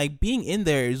tried it, and like being in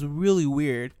there is really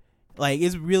weird. Like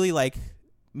it's really like,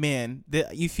 man,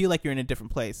 you feel like you're in a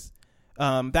different place.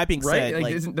 That being said,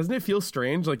 like doesn't it feel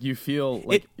strange? Like you feel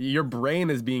like your brain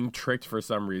is being tricked for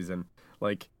some reason.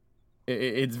 Like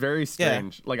it's very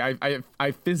strange. Yeah. Like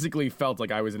I physically felt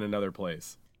like I was in another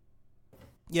place.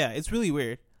 Yeah, it's really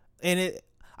weird.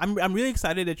 I'm really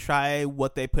excited to try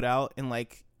what they put out in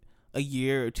like a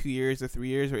year or 2 years or 3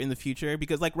 years or in the future,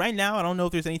 because like right now I don't know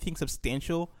if there's anything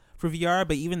substantial for VR,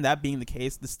 but even that being the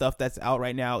case, the stuff that's out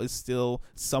right now is still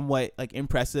somewhat like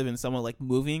impressive and somewhat like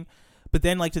moving. But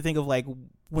then like to think of like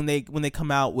when they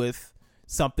come out with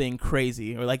something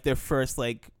crazy, or like their first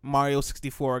like Mario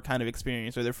 64 kind of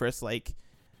experience, or their first like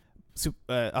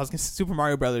I was gonna say Super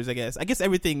Mario Brothers. I guess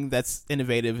everything that's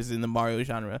innovative is in the Mario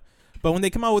genre. But when they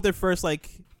come out with their first like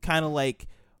kind of like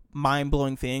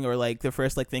mind-blowing thing, or like the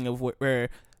first like thing of where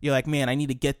you're like, man, I need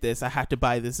to get this, I have to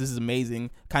buy this is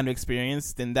amazing kind of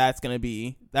experience, then that's gonna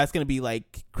be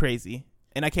like crazy.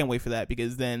 And I can't wait for that,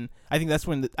 because then I think that's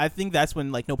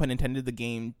when like, no pun intended, the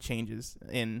game changes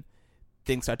and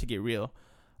things start to get real.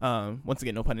 Once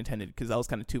again, no pun intended, because that was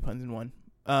kind of 2 puns in one.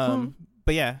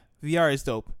 But yeah, VR is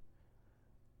dope.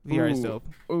 VR is dope.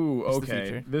 Ooh,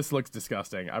 okay. This looks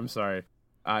disgusting. I'm sorry.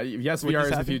 Yes, VR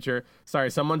is the future. Sorry,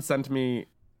 someone sent me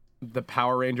the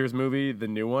Power Rangers movie, the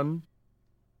new one.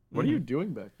 What are you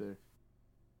doing back there?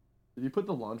 Did you put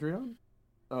the laundry on?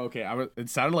 Oh, okay, it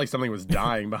sounded like something was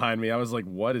dying behind me. I was like,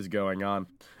 what is going on?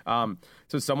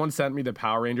 So someone sent me the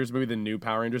Power Rangers movie, the new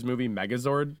Power Rangers movie,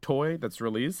 Megazord toy that's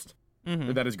released.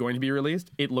 That is going to be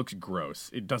released. It looks gross.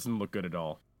 It doesn't look good at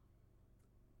all.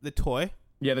 The toy?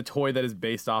 Yeah, the toy that is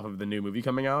based off of the new movie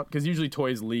coming out. Because usually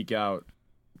toys leak out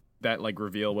that like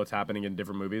reveal what's happening in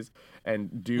different movies.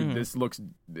 And dude, this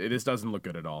doesn't look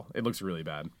good at all. It looks really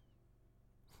bad.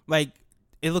 Like,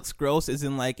 it looks gross as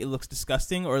in like it looks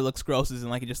disgusting, or it looks gross as in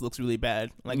like it just looks really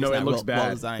bad? Like, no, it looks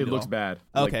bad. Well it looks bad.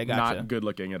 Okay, like, gotcha. Not good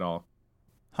looking at all.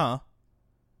 Huh.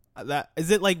 That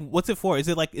is it. Like, what's it for? Is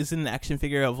it an action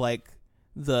figure of like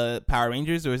the Power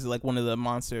Rangers, or is it like one of the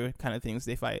monster kind of things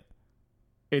they fight?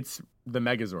 It's the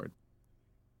Megazord.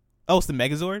 Oh, it's the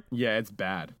Megazord? Yeah, it's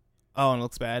bad. Oh, and it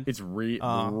looks bad? It's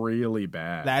really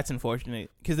bad. That's unfortunate,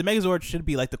 because the Megazord should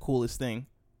be like the coolest thing.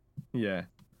 Yeah.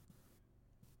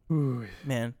 Ooh,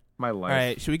 man, my life. All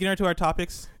right, should we get into our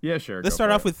topics? Yeah, sure. Let's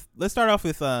start off with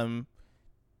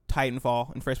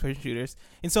Titanfall and first person shooters.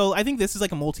 And so I think this is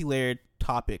like a multi-layered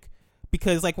topic,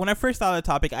 because like when I first thought of the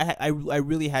topic, I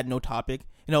really had no topic,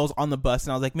 and I was on the bus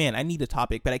and I was like, man, I need a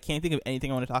topic, but I can't think of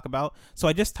anything I want to talk about. So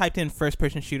I just typed in first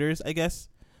person shooters, I guess,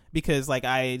 because like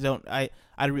I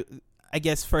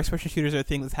guess first person shooters are a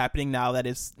thing that's happening now that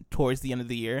is towards the end of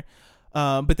the year.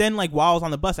 But then like while I was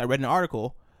on the bus, I read an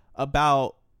article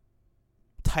about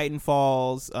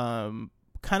Titanfall's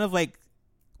kind of like,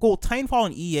 well, Titanfall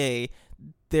and EA,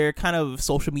 their kind of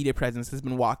social media presence has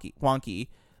been wonky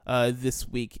this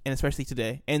week, and especially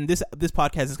today. And this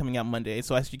podcast is coming out Monday,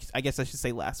 so I guess I should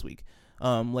say last week,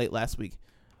 late last week.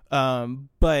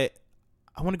 But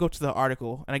I want to go to the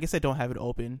article, and I guess I don't have it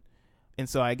open, and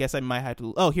so I guess I might have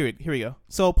to. Oh, here we go.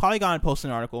 So Polygon posted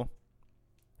an article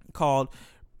called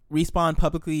 "Respawn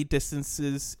publicly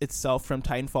distances itself from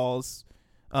Titanfall's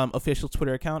official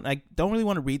Twitter account." I don't really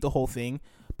want to read the whole thing,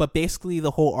 but basically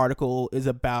the whole article is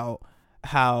about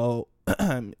how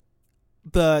the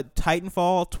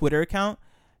Titanfall Twitter account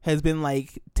has been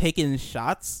like taking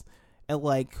shots at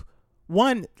like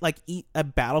a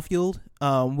Battlefield,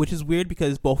 which is weird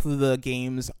because both of the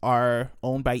games are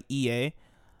owned by EA,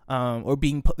 or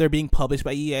they're being published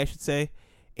by EA, I should say.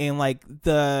 And like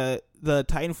the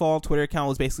Titanfall Twitter account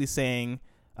was basically saying,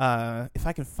 if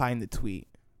I can find the tweet.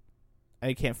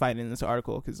 I can't find it in this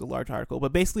article because it's a large article,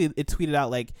 but basically it tweeted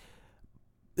out like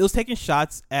it was taking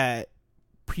shots at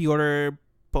pre-order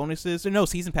bonuses, or no,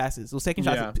 season passes. It was taking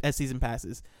shots at season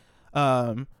passes,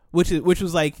 which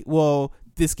was like, well,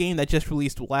 this game that just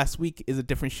released last week is a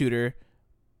different shooter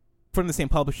from the same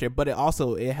publisher, but it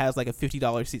has like a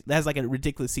 $50 it has like a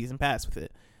ridiculous season pass with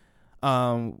it.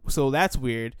 So that's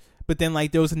weird. But then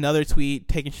like there was another tweet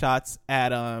taking shots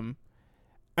at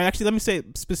actually, let me say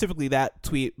specifically that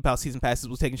tweet about season passes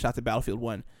was taking shots at Battlefield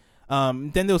 1.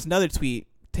 Then there was another tweet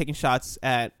taking shots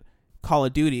at Call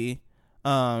of Duty.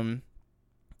 And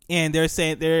they're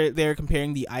saying they're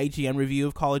comparing the IGN review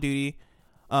of Call of Duty,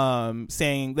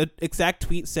 saying the exact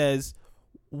tweet says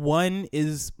one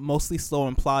is mostly slow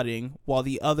and plodding, while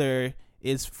the other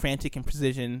is frantic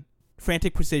precision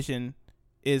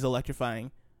is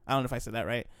electrifying. I don't know if I said that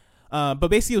right. But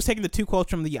basically, it was taking the two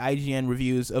quotes from the IGN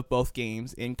reviews of both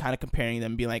games and kind of comparing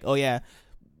them, being like, oh yeah,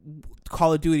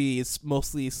 Call of Duty is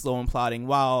mostly slow and plodding,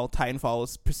 while Titanfall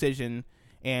is precision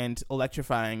and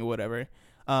electrifying or whatever.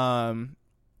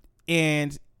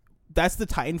 And that's the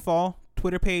Titanfall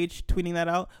Twitter page tweeting that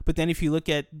out. But then if you look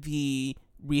at the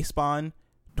Respawn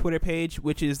Twitter page,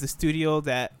 which is the studio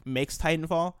that makes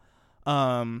Titanfall,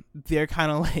 they're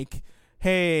kind of like,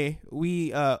 hey, let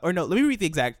me read the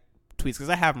exact tweets because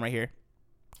I have them right here.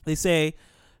 They say,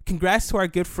 congrats to our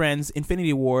good friends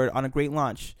Infinity Ward on a great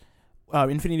launch.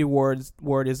 Infinity Ward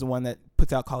is the one that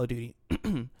puts out Call of Duty.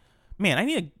 Man, I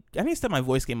need to step my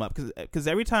voice game up because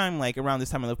every time like around this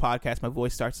time of the podcast, my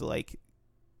voice starts to like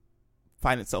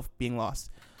find itself being lost.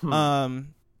 But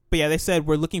yeah, they said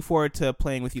we're looking forward to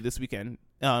playing with you this weekend,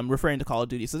 referring to Call of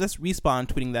Duty. So that's Respawn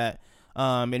tweeting that,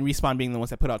 and Respawn being the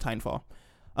ones that put out Titanfall.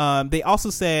 They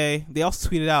also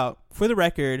tweeted out, for the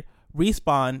record,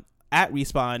 Respawn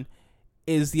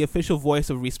is the official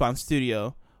voice of Respawn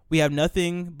Studio. We have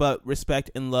nothing but respect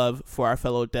and love for our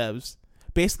fellow devs.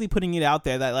 Basically putting it out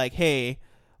there that like, hey,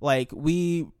 like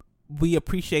we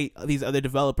appreciate these other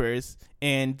developers,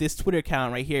 and this Twitter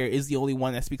account right here is the only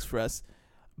one that speaks for us.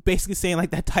 Basically saying like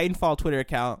that Titanfall Twitter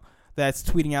account that's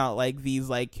tweeting out like these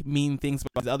like mean things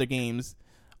about the other games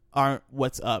aren't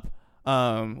what's up.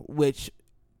 Which,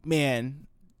 man,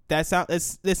 this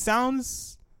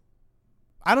sounds.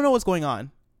 I don't know what's going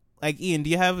on. Like, Ian, do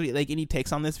you have like any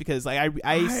takes on this? Because like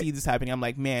I see this happening. I'm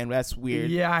like, man, that's weird.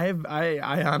 Yeah,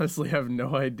 I honestly have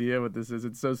no idea what this is.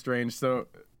 It's so strange. So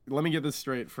let me get this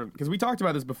straight because we talked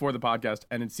about this before the podcast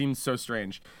and it seems so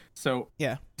strange. So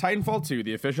yeah, Titanfall 2,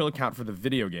 the official account for the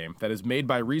video game that is made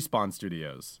by Respawn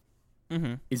Studios,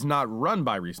 is not run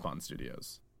by Respawn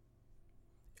Studios.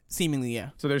 Seemingly, yeah.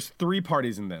 So there's 3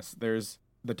 parties in this. There's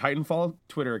the Titanfall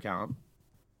Twitter account,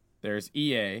 there's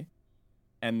EA,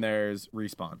 and there's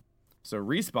Respawn. So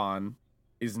Respawn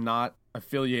is not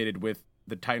affiliated with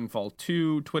the Titanfall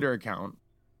 2 Twitter account,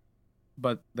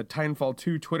 but the Titanfall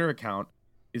 2 Twitter account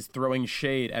is throwing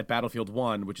shade at Battlefield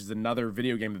 1, which is another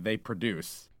video game that they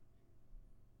produce.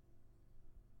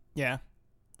 Yeah.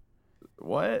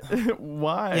 What?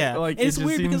 Why? Yeah. Like, it's it just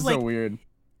weird seems because, so like, weird.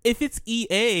 If it's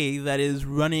EA that is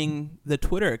running the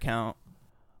Twitter account,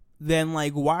 then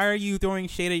like, why are you throwing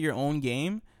shade at your own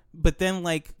game? But then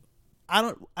like, I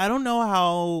don't know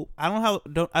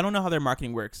how their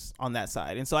marketing works on that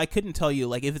side, and so I couldn't tell you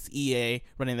like if it's EA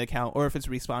running the account or if it's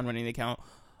Respawn running the account.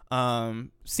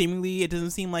 Seemingly, it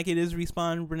doesn't seem like it is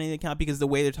Respawn running the account because the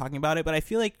way they're talking about it. But I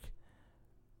feel like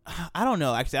I don't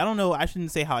know. Actually, I don't know. I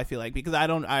shouldn't say how I feel like because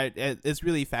it's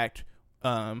really fact.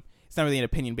 It's not really an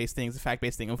opinion based thing. It's a fact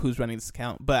based thing of who's running this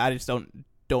account. But I just don't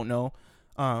know.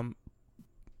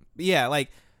 Yeah,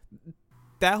 like.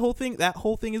 That whole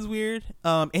thing is weird.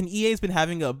 And EA's been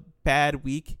having a bad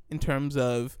week in terms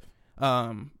of PR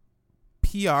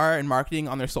and marketing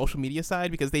on their social media side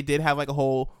because they did have like a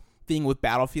whole thing with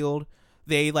Battlefield.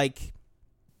 They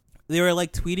were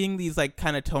like tweeting these like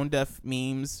kind of tone deaf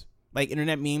memes, like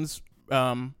internet memes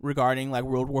regarding like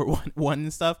World War One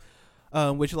and stuff,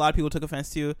 which a lot of people took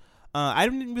offense to. I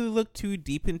didn't really look too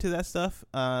deep into that stuff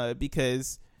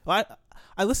because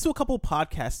I listened to a couple of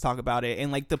podcasts talk about it,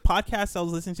 and like the podcasts I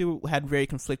was listening to had very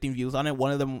conflicting views on it.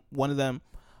 One of them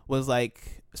was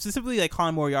like specifically like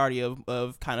Colin Moriarty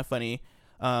of Kind of Funny,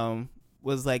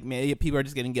 was like, man, people are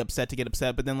just getting upset to get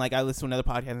upset. But then like I listened to another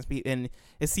podcast and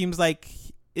it seems like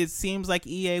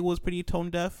EA was pretty tone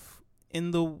deaf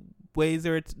in the ways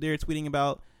they're tweeting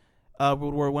about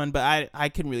World War One. But I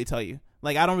couldn't really tell you.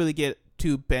 Like I don't really get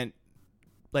too bent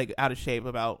like out of shape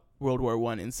about World War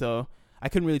One, and so I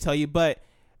couldn't really tell you, but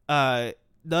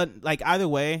like either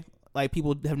way, like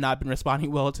people have not been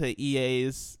responding well to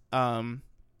EA's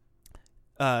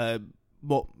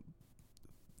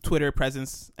Twitter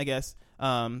presence, I guess,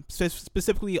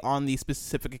 specifically on the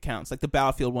specific accounts, like the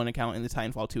Battlefield 1 account and the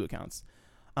Titanfall 2 accounts.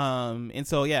 And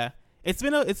so yeah, it's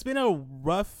been a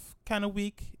rough kind of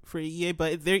week for EA,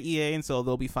 but they're EA, and so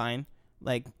they'll be fine.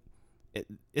 Like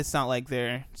it's not like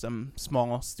they're some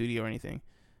small studio or anything.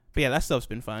 But yeah, that stuff's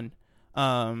been fun.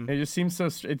 It just seems so.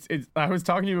 It's. I was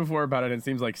talking to you before about it. And it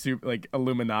seems like super, like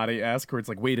Illuminati-esque, where it's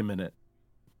like, wait a minute,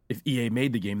 if EA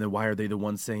made the game, then why are they the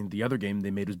ones saying the other game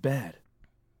they made was bad?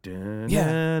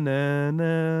 Yeah.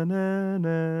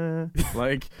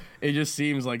 Like it just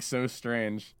seems like so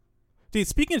strange. Dude,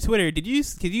 speaking of Twitter, do you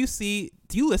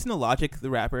listen to Logic the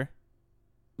rapper?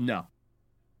 No.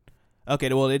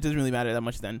 Okay, well, it doesn't really matter that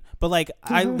much then. But like,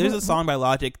 there's a song by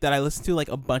Logic that I listen to like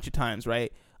a bunch of times,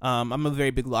 right? I'm a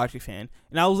very big Logic fan,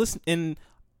 and I was listening, and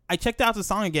I checked out the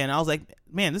song again. I was like,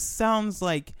 man, this sounds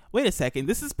like. Wait a second,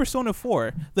 this is Persona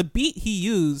 4. The beat he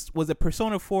used was a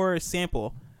Persona 4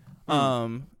 sample.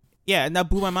 Yeah, and that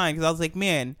blew my mind because I was like,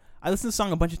 man, I listened to the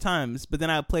song a bunch of times, but then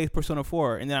I played Persona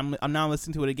 4, and then I'm now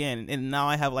listening to it again, and now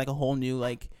I have like a whole new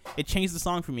like. It changed the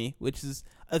song for me, which is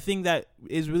a thing that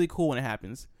is really cool when it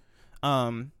happens.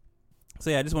 So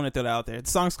yeah, I just want to throw that out there.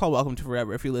 The song's called Welcome to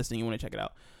Forever. If you're listening, you want to check it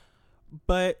out.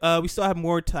 But we still have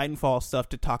more Titanfall stuff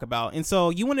to talk about. And so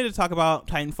you wanted to talk about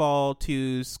Titanfall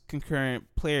 2's concurrent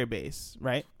player base,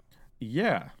 right?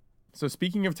 Yeah. So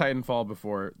speaking of Titanfall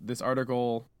before, this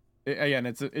article again,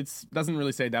 it's doesn't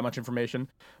really say that much information,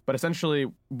 but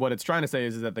essentially what it's trying to say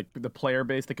is that the player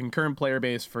base, the concurrent player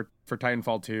base for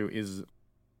Titanfall 2 is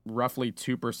roughly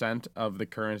 2% of the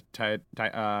current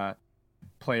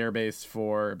player base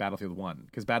for Battlefield 1,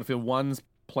 because Battlefield 1's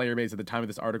player base at the time of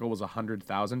this article was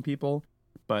 100,000 people,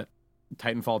 but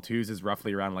Titanfall 2's is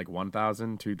roughly around like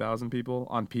 1,000, 2,000 people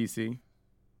on PC.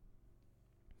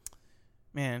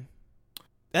 Man,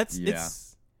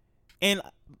 it's, and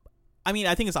I mean,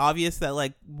 I think it's obvious that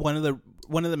like one of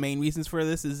the main reasons for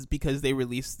this is because they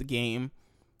released the game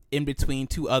in between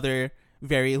two other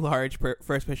very large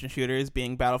first-person shooters,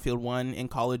 being Battlefield 1 and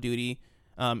Call of Duty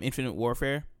Infinite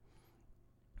Warfare.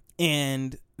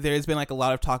 And there's been like a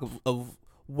lot of talk of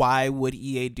why would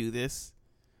EA do this.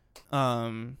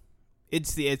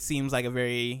 It seems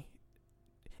very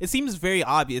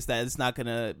obvious that it's not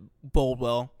gonna bode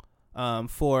well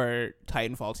for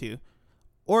Titanfall 2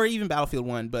 or even Battlefield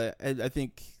 1. But I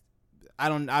think I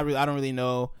don't really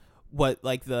know what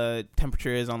like the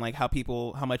temperature is on like how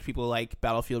much people like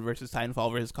Battlefield versus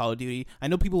Titanfall versus Call of Duty. I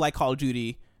know people like Call of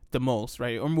Duty the most,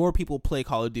 right? Or more people play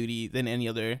Call of Duty than any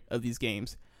other of these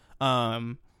games.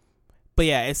 But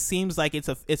yeah, it seems like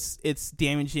it's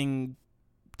damaging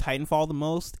Titanfall the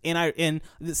most. And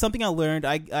something I learned,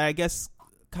 I guess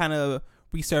kind of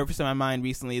resurfaced in my mind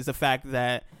recently, is the fact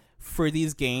that for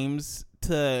these games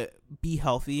to be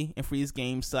healthy and for these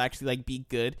games to actually like be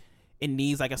good, it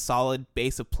needs like a solid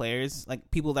base of players,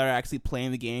 like people that are actually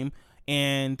playing the game.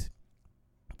 And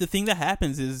the thing that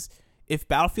happens is if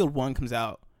Battlefield 1 comes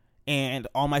out and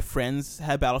all my friends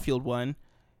have Battlefield 1,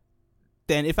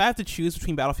 then if I have to choose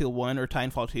between Battlefield 1 or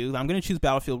Titanfall 2, I'm going to choose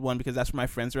Battlefield 1 because that's where my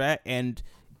friends are at. And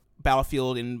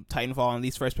Battlefield and Titanfall and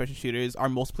these first-person shooters are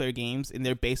multiplayer games, and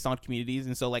they're based on communities.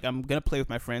 And so like I'm going to play with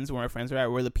my friends where my friends are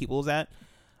at, where the people's at.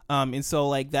 And so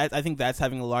like that, I think that's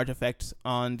having a large effect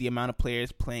on the amount of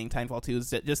players playing Titanfall 2. Is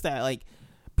that just that like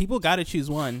people got to choose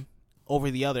one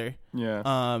over the other.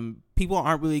 Yeah. People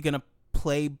aren't really gonna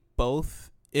play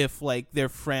both if like their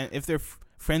friends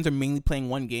are mainly playing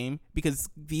one game, because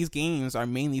these games are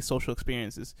mainly social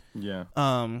experiences. Yeah.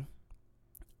 And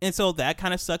so that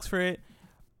kind of sucks for it.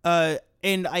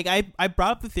 And I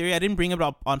brought up the theory. I didn't bring it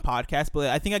up on podcast, but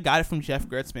I think I got it from Jeff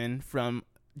Gertzman from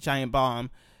Giant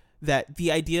Bomb, that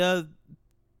the idea,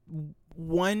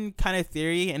 one kind of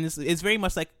theory, and it's very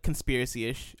much like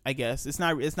conspiracy-ish, I guess. It's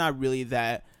not really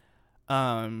that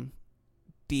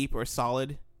deep or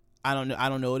solid. I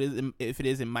don't know it is. If it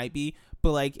is, it might be.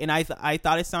 But like, and I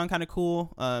thought it sounded kind of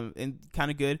cool and kind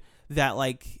of good, that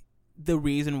like the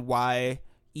reason why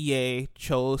EA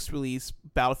chose to release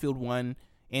Battlefield 1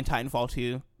 and Titanfall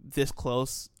 2 this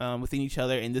close within each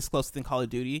other and this close within Call of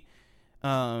Duty,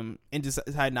 and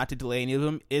decided not to delay any of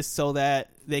them, is so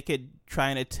that they could try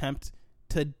and attempt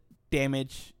to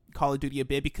damage Call of Duty a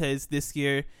bit, because this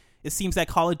year it seems that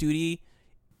Call of Duty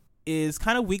is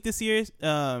kind of weak this year,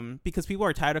 because people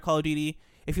are tired of Call of Duty.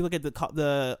 If you look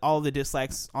at all the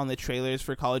dislikes on the trailers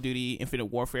for Call of Duty Infinite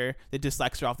Warfare, the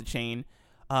dislikes are off the chain.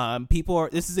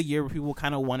 This is a year where people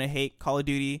kind of want to hate Call of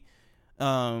Duty.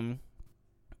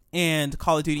 And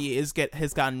Call of Duty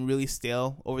has gotten really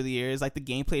stale over the years. Like, the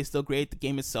gameplay is still great, the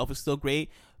game itself is still great,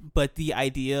 but the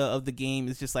idea of the game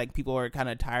is just like people are kind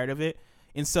of tired of it.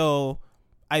 And so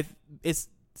it's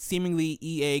seemingly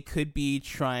EA could be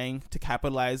trying to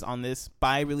capitalize on this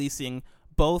by releasing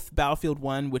both Battlefield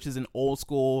 1, which is an old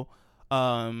school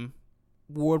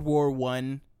World War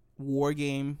I war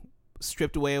game,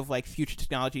 stripped away of like future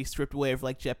technology, stripped away of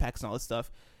like jetpacks and all this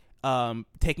stuff,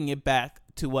 taking it back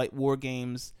to what war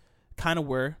games kind of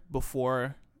were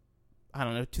before, I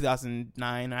don't know,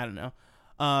 2009, I don't know.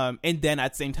 And then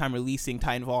at the same time releasing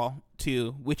Titanfall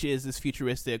 2, which is this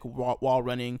futuristic wall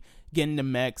running, getting the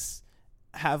mechs,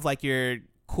 have like your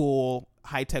cool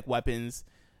high-tech weapons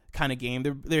kind of game.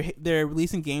 They're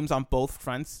releasing games on both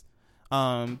fronts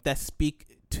that speak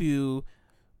to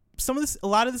a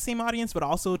lot of the same audience, but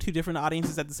also to different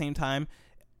audiences at the same time.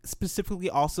 Specifically,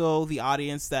 also the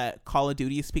audience that Call of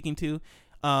Duty is speaking to.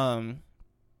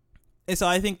 And so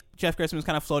I think Jeff Gerstmann was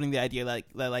kind of floating the idea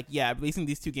like yeah, releasing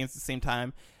these two games at the same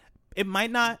time, it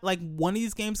might not, like, one of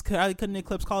these games couldn't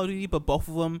eclipse Call of Duty, but both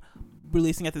of them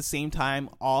releasing at the same time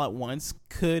all at once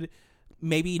could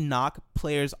maybe knock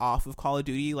players off of Call of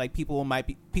Duty. Like, people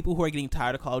who are getting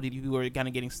tired of Call of Duty, who are kind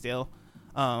of getting stale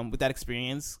with that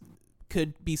experience,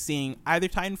 could be seeing either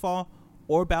Titanfall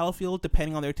or Battlefield,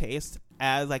 depending on their taste,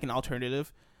 as like an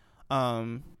alternative.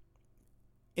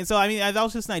 And so, I mean, that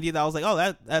was just an idea that I was like,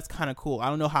 oh, that's kind of cool. I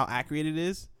don't know how accurate it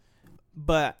is,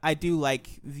 but I do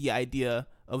like the idea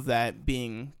of that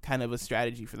being kind of a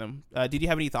strategy for them. Did you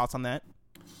have any thoughts on that?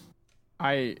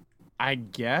 I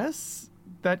guess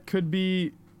that could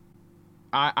be.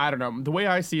 I don't know. The way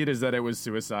I see it is that it was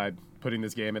suicide putting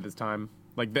this game at this time.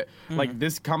 Like like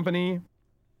this company.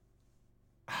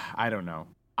 I don't know.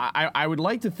 I would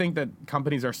like to think that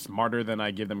companies are smarter than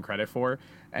I give them credit for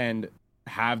and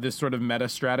have this sort of meta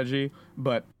strategy,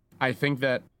 but I think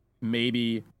that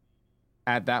maybe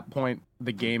at that point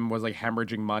the game was like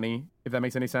hemorrhaging money, if that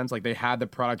makes any sense. Like they had the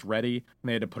product ready and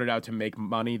they had to put it out to make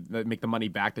money, make the money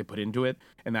back they put into it,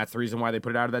 and that's the reason why they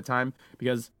put it out at that time.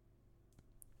 Because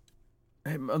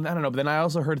I don't know, but then I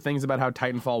also heard things about how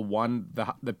Titanfall 1,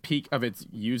 the peak of its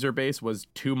user base was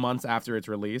 2 months after its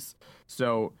release.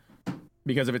 So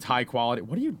because of its high quality,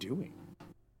 what are you doing?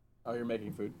 Oh, you're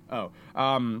making food. Oh,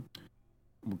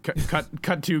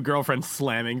 cut to girlfriend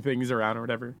slamming things around or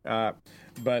whatever.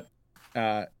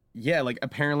 Yeah, like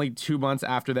apparently 2 months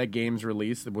after that game's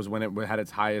release was when it had its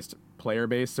highest player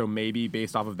base. So maybe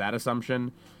based off of that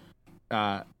assumption,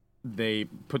 they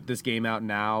put this game out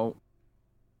now,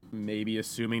 maybe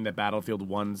assuming that Battlefield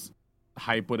 1's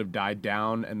hype would have died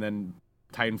down, and then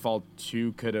Titanfall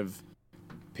 2 could have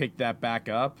picked that back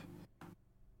up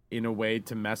in a way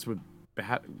to mess with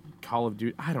Call of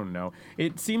Duty. I don't know.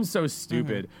 It seems so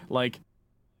stupid. Like,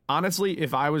 honestly,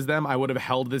 if I was them, I would have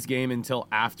held this game until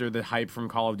after the hype from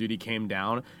Call of Duty came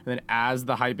down. And then as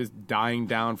the hype is dying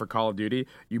down for Call of Duty,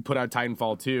 you put out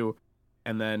Titanfall 2,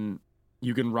 and then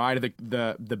you can ride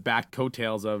the back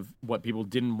coattails of what people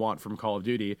didn't want from Call of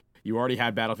Duty. You already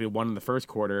had Battlefield 1 in the first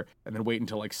quarter, and then wait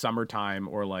until like summertime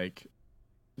or like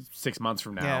 6 months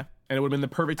from now. Yeah. And it would have been the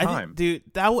perfect time. Dude,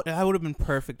 that would have been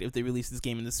perfect if they released this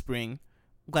game in the spring.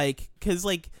 Like, because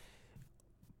like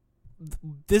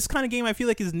this kind of game I feel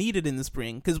like is needed in the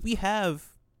spring, because we have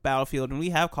Battlefield and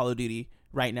we have Call of Duty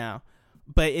right now.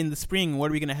 But in the spring,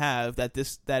 what are we going to have that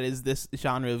is this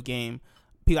genre of game?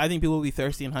 I think people will be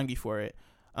thirsty and hungry for it.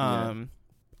 And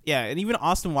even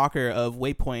Austin Walker of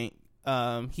Waypoint,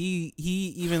 he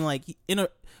even like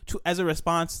as a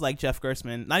response to like Jeff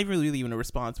Gerstmann, not even really even a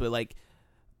response, but like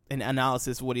an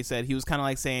analysis of what he said. He was kind of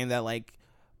like saying that like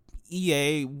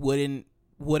EA wouldn't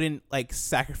like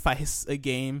sacrifice a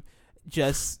game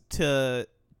just to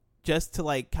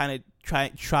like kind of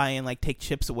try and like take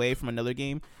chips away from another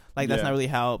game. Like that's not really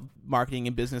how marketing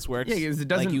and business works. Yeah, because it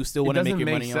doesn't. Like you still want to make your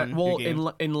money on your game.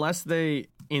 Unless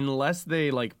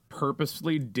they like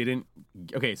purposely didn't.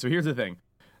 Okay, so here's the thing.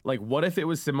 Like, what if it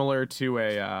was similar to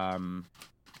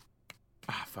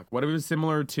What if it was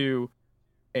similar to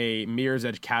a Mirror's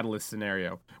Edge Catalyst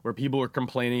scenario where people were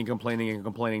complaining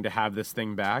to have this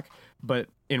thing back, but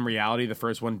in reality, the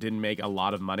first one didn't make a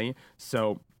lot of money,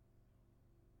 so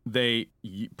they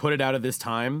put it out at this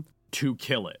time to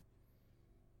kill it.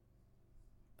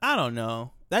 I don't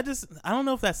know. I don't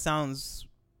know if that sounds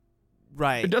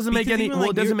right. It doesn't make any. Well,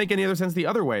 like, it doesn't make any other sense the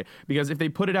other way, because if they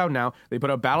put it out now, they put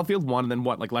out Battlefield 1, and then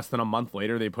what? Like less than a month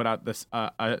later, they put out this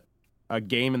a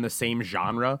game in the same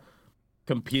genre,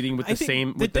 competing with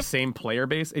the same player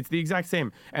base. It's the exact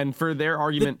same. And for their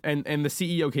argument, and the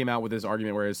CEO came out with this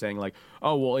argument where it's saying like,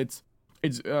 oh well, it's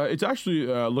actually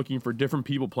looking for different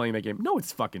people playing that game. No,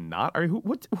 it's fucking not.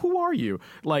 Who are you?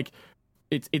 Like,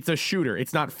 it's a shooter.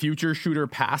 It's not future shooter,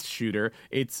 past shooter.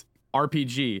 It's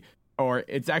RPG, or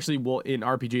it's actually, well, in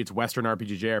RPG it's Western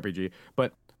RPG, JRPG.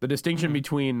 But the distinction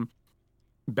between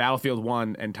Battlefield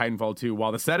 1 and Titanfall 2,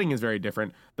 while the setting is very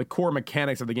different, the core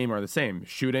mechanics of the game are the same: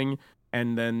 shooting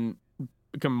and then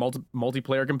become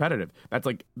multiplayer competitive. That's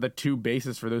like the two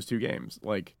bases for those two games.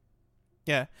 Like,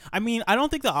 yeah, I mean, I don't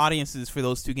think the audiences for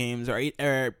those two games are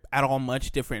at all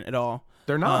much different at all.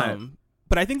 They're not.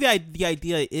 But I think the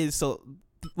idea is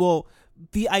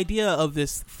the idea of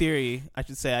this theory, I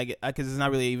should say, because it's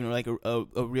not really even like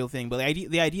a real thing, but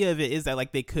the idea of it is that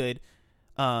like they could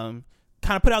kind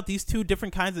of put out these two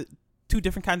different kinds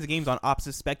of games on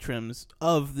opposite spectrums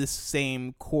of this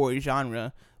same core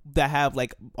genre that have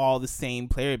like all the same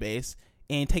player base,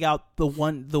 and take out the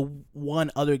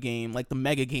one other game, like the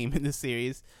mega game in this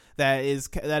series that is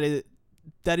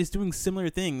doing similar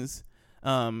things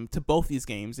to both these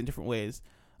games in different ways.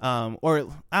 Or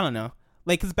I don't know,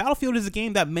 like, because Battlefield is a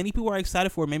game that many people are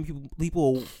excited for, many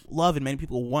people love, and many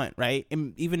people want, right?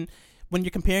 And even when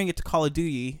you're comparing it to Call of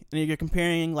Duty, and you're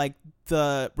comparing like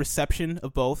the reception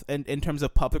of both, and in terms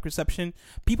of public reception,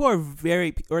 people are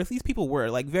or at least people were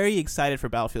like very excited for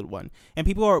Battlefield 1, and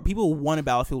people wanted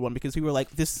Battlefield 1 because we were like,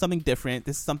 this is something different,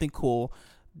 this is something cool,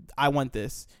 I want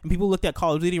this. And people looked at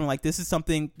Call of Duty and were like, this is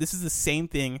the same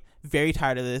thing, very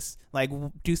tired of this, like,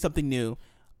 do something new.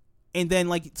 And then,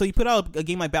 like, so you put out a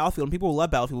game like Battlefield, and people will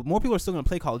love Battlefield. More people are still going to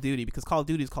play Call of Duty because Call of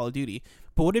Duty is Call of Duty.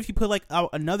 But what if you put, like, out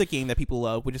another game that people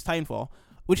love, which is Titanfall?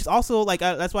 which is also like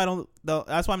that's why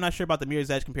that's why I'm not sure about the Mirror's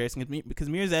Edge comparison, because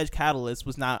Mirror's Edge Catalyst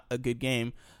was not a good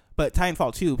game, but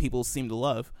Titanfall 2 people seem to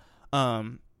love.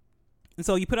 And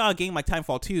so you put out a game like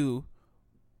Titanfall 2,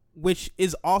 which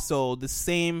is also the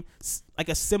same, like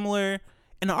a similar,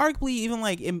 and arguably even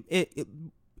like it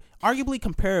arguably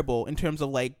comparable in terms of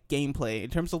like gameplay, in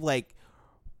terms of like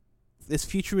this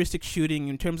futuristic shooting,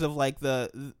 in terms of like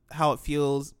the how it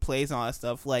feels, plays, and all that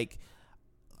stuff. Like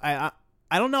I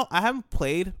don't know, I haven't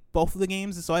played both of the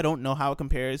games, so I don't know how it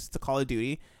compares to Call of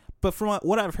Duty, but from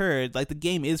what I've heard, like the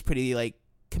game is pretty like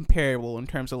comparable in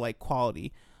terms of like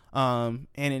quality, and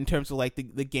in terms of like the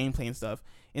gameplay and stuff.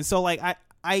 And so like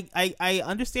I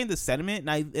understand the sentiment,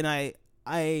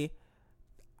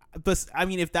 but I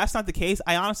mean, if that's not the case,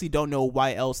 I honestly don't know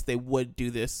why else they would do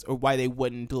this, or why they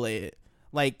wouldn't delay it.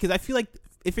 Like, because I feel like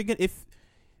if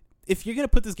you're gonna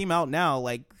put this game out now,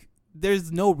 like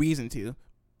there's no reason to.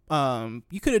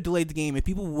 You could have delayed the game if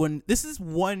people wouldn't. This is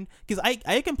one, because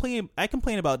I complain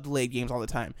about delayed games all the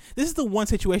time. This is the one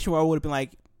situation where I would have been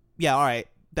like, yeah, all right,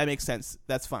 that makes sense,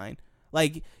 that's fine.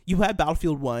 Like, you have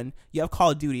Battlefield 1, you have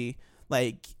Call of Duty.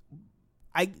 Like,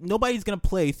 nobody's gonna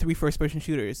play 3 first-person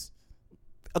shooters.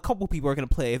 A couple people are gonna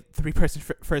play 3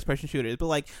 first-person shooters, but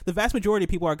like the vast majority of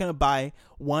people are gonna buy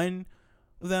one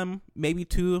of them, maybe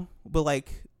 2. But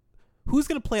like, who's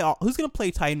gonna play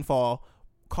Titanfall,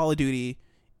 Call of Duty,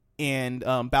 and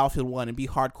Battlefield 1 and be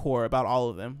hardcore about all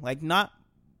of them? Like, not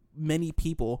many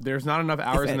people. There's not enough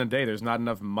hours in the day. There's not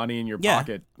enough money in your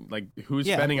pocket. Like, who's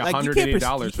spending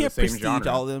 $180 for the same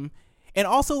genre? All of them. And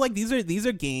also, like, these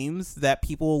are games that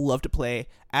people love to play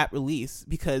at release,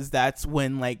 because that's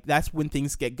when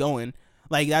things get going.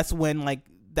 Like, that's when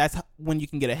you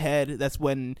can get ahead. That's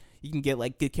when you can get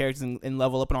like good characters and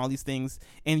level up and all these things.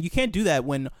 And you can't do that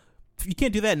in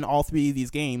all 3 of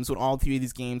these games, when all 3 of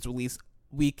these games release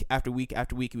week after week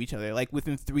after week of each other. Like,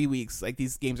 within 3 weeks, like,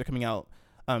 these games are coming out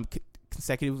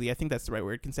consecutively. I think that's the right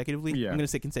word, consecutively. Yeah. I'm gonna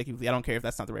say consecutively. I don't care if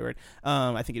that's not the right word.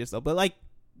 I think it is though. But like,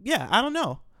 yeah, I don't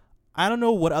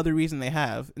know what other reason they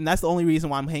have, and that's the only reason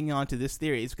why I'm hanging on to this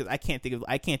theory, is because I can't think of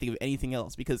anything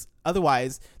else, because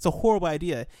otherwise it's a horrible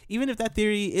idea. Even if that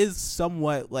theory is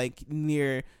somewhat like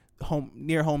near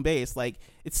home base, like,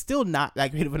 it's still not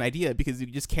that great of an idea, because you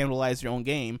just cannibalize your own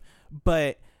game.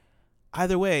 But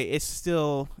either way, it's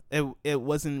still it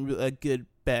wasn't a good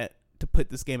bet to put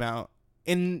this game out.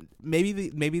 And maybe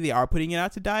they are putting it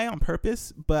out to die on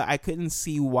purpose, but I couldn't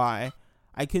see why.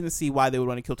 They would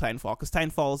want to kill Titanfall, because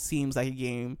Titanfall seems like a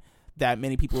game that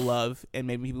many people love and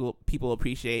maybe people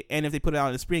appreciate. And if they put it out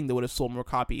in the spring, they would have sold more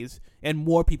copies, and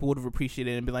more people would have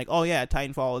appreciated it and been like, oh yeah,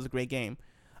 Titanfall is a great game.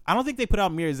 I don't think they put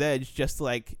out Mirror's Edge just to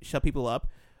like shut people up.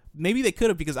 Maybe they could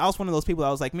have, because I was one of those people that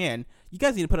was like, man, you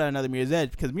guys need to put out another Mirror's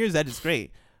Edge, because Mirror's Edge is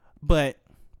great. But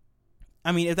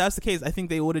I mean, if that's the case, I think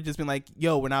they would have just been like,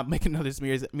 yo, we're not making another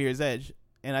Mirror's Edge.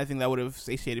 And I think that would have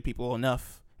satiated people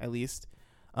enough, at least.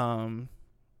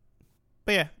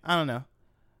 But yeah, I don't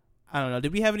know.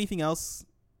 Did we have anything else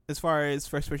as far as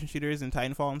first-person shooters and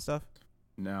Titanfall and stuff?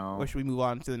 No. Or should we move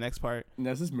on to the next part?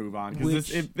 Let's just move on, because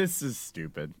this is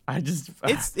stupid. It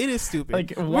is stupid.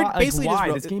 Like, why?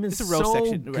 This game is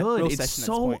so good. It's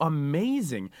so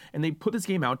amazing, and they put this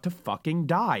game out to fucking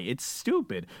die. It's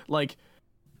stupid. Like,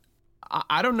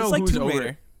 I don't know it's like who's Tomb over.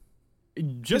 Raider.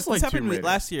 Just this like happened Tomb Raider.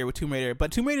 last year with Tomb Raider,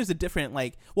 but Tomb Raider is a different,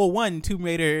 like, well, one, Tomb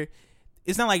Raider,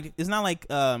 it's not like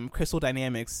Crystal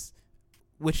Dynamics,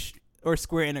 or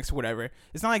Square Enix or whatever.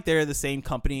 It's not like they're the same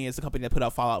company as the company that put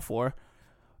out Fallout 4.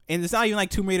 And it's not even like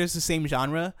Tomb Raider is the same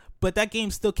genre, but that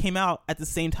game still came out at the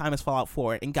same time as Fallout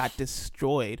 4 and got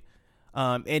destroyed.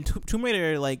 And Tomb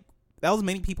Raider, like, that was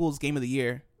many people's game of the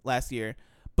year last year,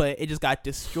 but it just got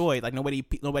destroyed. Like, nobody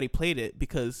played it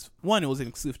because, one, it was an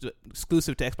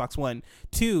exclusive to Xbox One.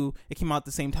 2, it came out at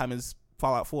the same time as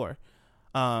Fallout 4.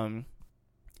 And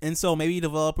so maybe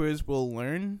developers will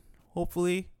learn,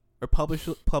 hopefully, or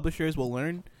publishers will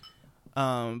learn.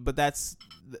 But that's,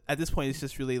 at this point, it's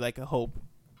just really like a hope.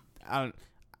 I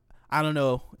don't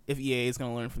know if EA is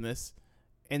going to learn from this,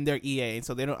 and they're EA, and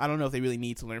so I don't know if they really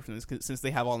need to learn from this, since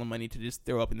they have all the money to just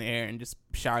throw up in the air and just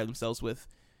shower themselves with.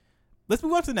 Let's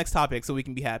move on to the next topic so we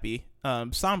can be happy.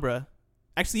 Sombra,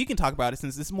 actually, you can talk about it,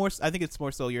 since it's more. I think it's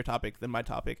more so your topic than my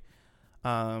topic.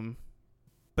 But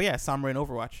yeah, Sombra and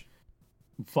Overwatch.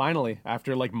 Finally,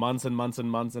 after like months and months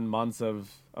and months and months of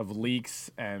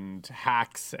leaks and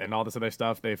hacks and all this other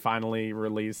stuff, they finally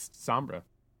released Sombra.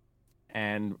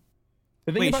 And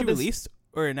the thing she released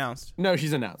or announced? No,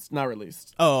 she's announced, not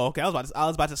released. Oh, okay. I was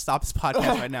about to stop this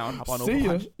podcast right now and hop on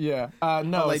Overwatch. Yeah.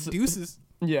 No, like deuces.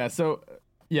 Yeah. So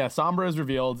yeah, Sombra is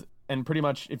revealed, and pretty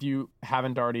much, if you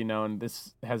haven't already known,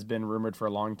 this has been rumored for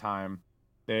a long time.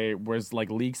 There was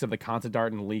like leaks of the concept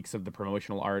art and leaks of the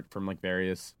promotional art from like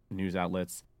various news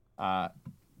outlets. The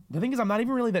thing is, I'm not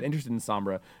even really that interested in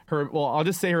Sombra. I'll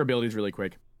just say her abilities really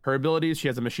quick. Her abilities: she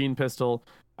has a machine pistol.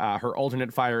 Her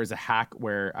alternate fire is a hack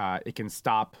where it can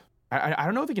stop. I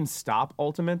don't know if it can stop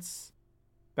ultimates.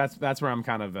 That's where I'm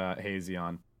kind of hazy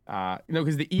on.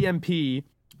 Because the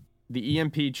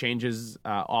EMP changes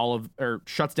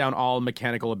shuts down all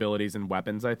mechanical abilities and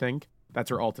weapons. I think that's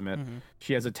her ultimate. Mm-hmm.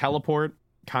 She has a teleport,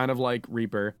 kind of like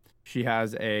Reaper. She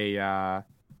has a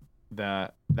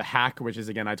the hack, which is,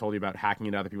 again, I told you about hacking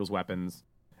into other people's weapons,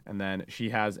 and then she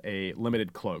has a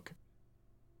limited cloak.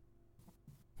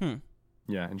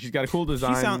 Yeah, and she's got a cool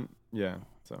design.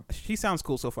 So she sounds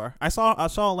cool so far. I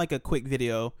saw like a quick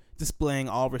video displaying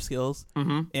all of her skills,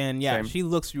 and yeah, same. She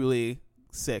looks really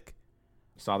sick.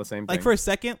 Saw the same thing. Like for a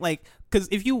second, like, because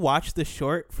if you watch the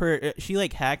short she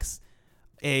like hacks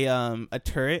a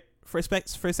turret for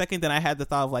a second, then I had the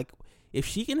thought of like, if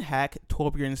she can hack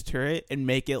Torbjorn's turret and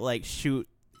make it like shoot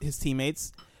his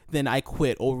teammates, then I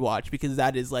quit Overwatch, because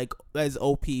that is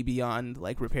OP beyond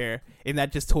like repair, and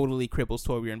that just totally cripples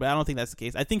Torbjorn. But I don't think that's the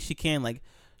case. I think she can like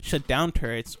shut down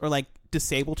turrets or like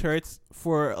disable turrets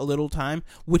for a little time,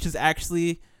 which is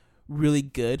actually really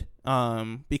good,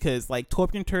 because like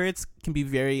Torbjorn turrets can be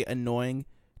very annoying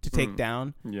to take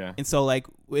down. Yeah. And so like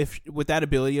with that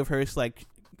ability of hers, like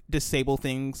disable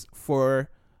things for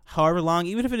however long,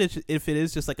 even if it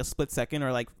is just like a split second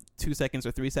or like 2 seconds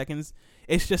or 3 seconds,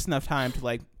 it's just enough time to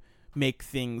like make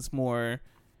things more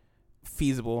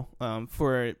feasible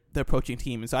for the approaching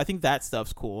team. And so I think that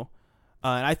stuff's cool,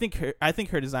 and I think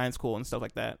her design's cool and stuff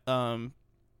like that. But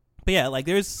yeah, like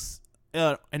there's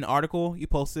an article you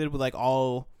posted with like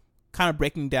all kind of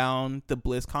breaking down the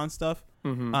BlizzCon stuff,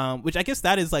 which I guess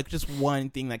that is like just one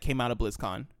thing that came out of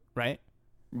BlizzCon, right?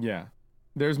 Yeah,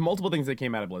 there's multiple things that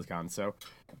came out of BlizzCon. So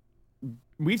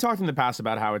we talked in the past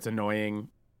about how it's annoying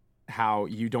how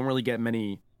you don't really get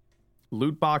many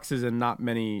loot boxes and not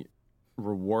many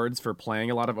rewards for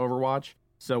playing a lot of Overwatch.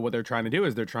 So what they're trying to do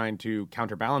is they're trying to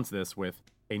counterbalance this with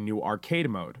a new arcade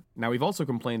mode. Now, we've also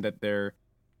complained that their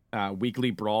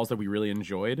weekly brawls that we really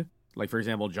enjoyed, like for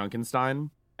example Junkenstein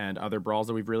and other brawls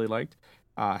that we've really liked,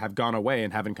 have gone away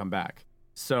and haven't come back.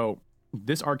 So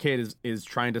this arcade is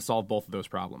trying to solve both of those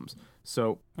problems.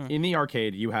 So in the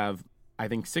arcade, you have, I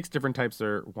think, 6 different types,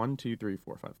 or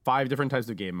 5 different types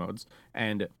of game modes.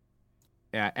 And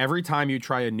every time you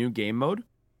try a new game mode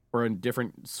or a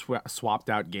different swapped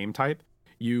out game type,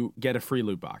 you get a free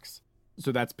loot box.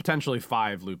 So that's potentially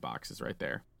 5 loot boxes right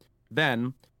there.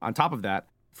 Then on top of that,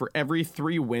 for every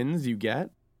 3 wins you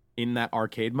get in that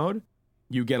arcade mode,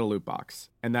 you get a loot box.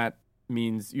 And that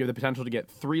means you have the potential to get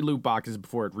 3 loot boxes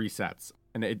before it resets.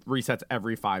 And it resets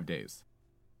every 5 days.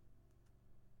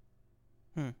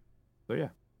 So yeah.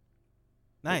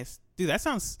 Nice. Dude, that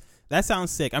sounds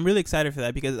sick. I'm really excited for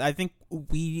that, because I think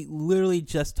we literally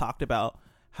just talked about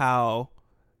how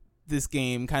this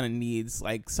game kind of needs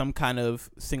like some kind of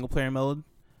single player mode.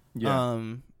 Yeah.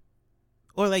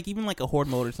 Or like even like a horde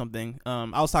mode or something.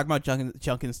 I was talking about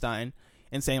Junkenstein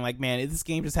and saying like, man, if this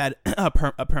game just had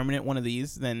a permanent one of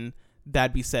these, then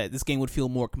that'd be set. This game would feel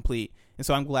more complete. And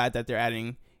so I'm glad that they're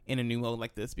adding in a new mode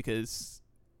like this, because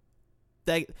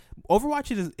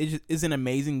Overwatch is an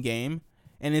amazing game,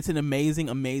 and it's an amazing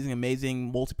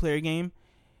multiplayer game.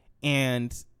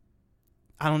 And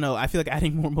I don't know, I feel like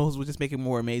adding more modes would just make it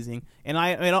more amazing. And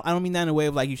I don't mean that in a way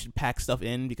of like you should pack stuff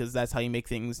in, because that's how you make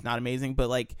things not amazing, but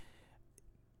like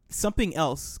something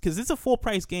else, because it's a full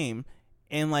price game.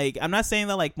 And like, I'm not saying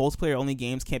that like multiplayer only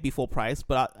games can't be full price,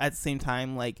 but at the same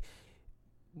time, like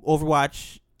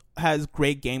Overwatch has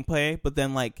great gameplay, but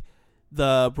then like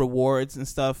the rewards and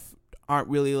stuff aren't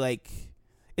really like,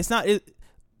 it's not it,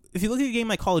 if you look at a game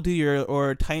like Call of Duty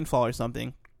or Titanfall or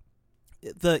something,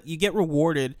 you get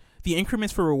rewarded. The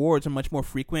increments for rewards are much more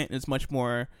frequent, and it's much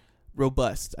more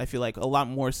robust. I feel like a lot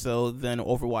more so than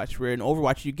Overwatch, where in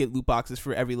Overwatch you get loot boxes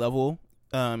for every level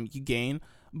you gain,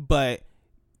 but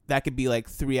that could be like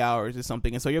 3 hours or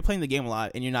something, and so you're playing the game a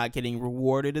lot and you're not getting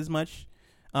rewarded as much.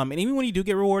 And even when you do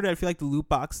get rewarded, I feel like the loot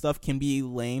box stuff can be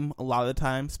lame a lot of the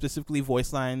time, specifically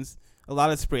voice lines. A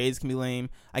lot of sprays can be lame.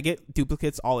 I get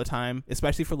duplicates all the time,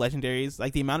 especially for legendaries.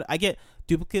 Like I get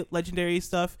duplicate legendary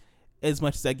stuff as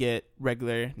much as I get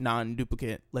regular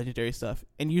non-duplicate legendary stuff,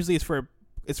 and usually it's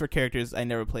for characters I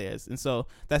never play as, and so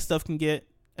that stuff can get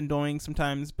annoying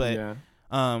sometimes. But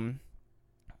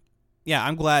yeah,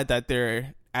 I'm glad that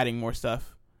they're adding more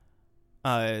stuff.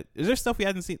 Is there stuff we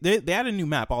hadn't seen? They added a new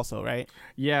map also, right?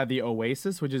 Yeah, the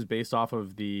Oasis, which is based off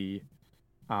of the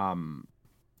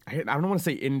I don't want to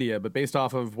say India, but based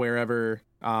off of wherever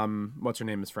what's her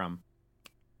name is from.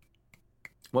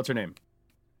 What's her name?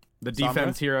 The Sombra?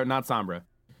 defense hero, not Sombra.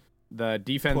 The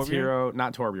defense Torbjorn? hero,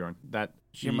 not Torbjorn.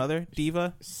 Your mother,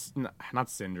 Diva, Not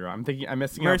Syndra. I'm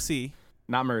missing Mercy.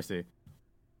 Not Mercy.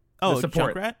 Oh, The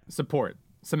support. Junkrat. Support.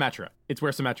 Symmetra. It's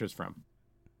where Symmetra's from.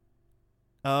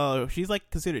 Oh, she's like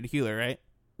considered a healer, right?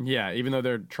 Yeah, even though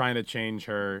they're trying to change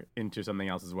her into something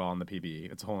else as well on the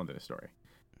PvE. It's a whole other story.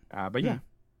 But yeah,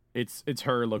 it's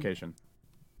her location.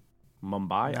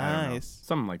 Mumbai? I don't know.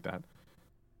 Something like that.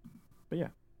 But yeah.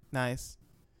 Nice.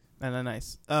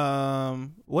 Nice.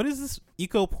 What is this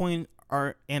Eco Point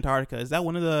Antarctica? Is that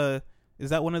one of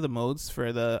the modes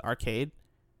for the arcade?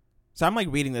 So I'm like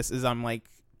reading this as I'm like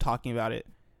talking about it.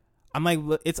 I'm like,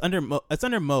 it's under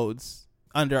modes.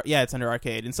 It's under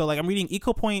arcade. And so like I'm reading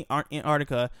Eco Point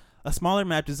Antarctica, a smaller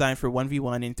map designed for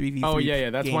 1v1 and 3v3. Oh yeah,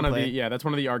 that's gameplay. that's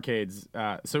one of the arcades.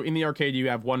 So in the arcade you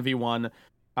have 1v1,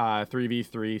 3v3,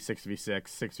 6v6,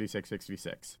 6v6,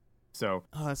 6v6. So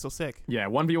that's so sick. Yeah,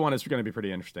 1v1 is going to be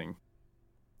pretty interesting.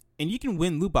 And you can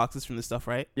win loot boxes from this stuff,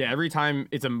 right? Yeah, every time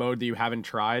it's a mode that you haven't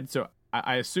tried. So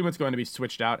I assume it's going to be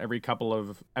switched out every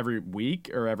week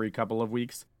or every couple of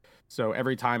weeks. So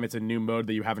every time it's a new mode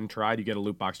that you haven't tried, you get a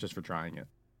loot box just for trying it.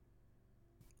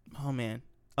 Oh man.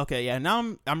 Okay, yeah.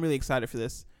 Now I'm really excited for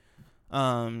this.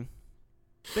 But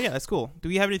yeah, that's cool. Do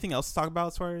we have anything else to talk about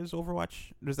as far as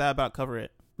Overwatch? Or does that about cover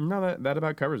it? No, that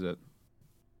about covers it.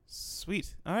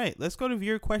 Sweet. All right, let's go to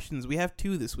viewer questions. We have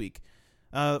 2 this week.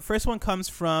 First one comes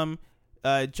from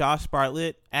Josh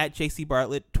Bartlett at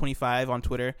JCBartlett25 on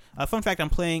Twitter. Fun fact: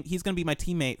 he's going to be my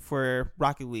teammate for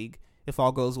Rocket League if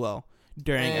all goes well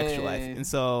during Extra Life,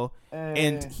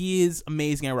 and he is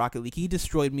amazing at Rocket League. He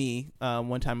destroyed me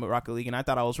one time at Rocket League, and I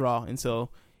thought I was raw, and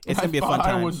so it's gonna be a fun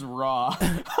time. I was raw,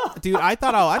 dude. I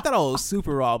thought I was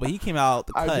super raw, but he came out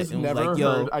the cut and was like,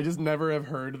 "Yo." I just never have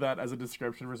heard that as a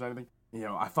description for something.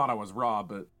 I thought I was raw,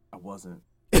 but I wasn't.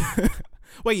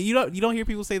 Wait, you don't hear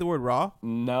people say the word raw?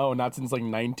 No, not since like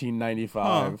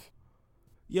 1995. Huh.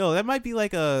 Yo, that might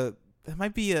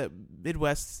be a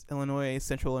Midwest Illinois,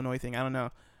 Central Illinois thing. I don't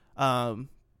know.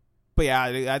 But yeah,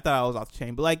 I thought I was off the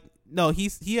chain. But like, no,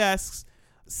 he asks,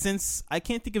 since I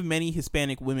can't think of many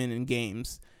Hispanic women in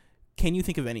games, can you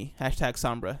think of any?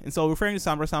 #Sombra. And so referring to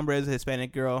Sombra is a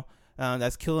Hispanic girl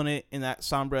that's killing it in that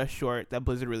Sombra short that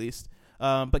Blizzard released.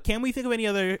 But can we think of any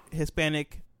other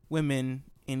Hispanic women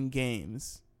in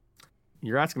games?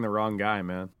 You're asking the wrong guy,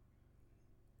 man.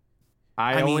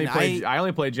 I only play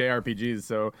JRPGs,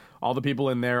 so all the people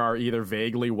in there are either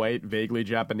vaguely white, vaguely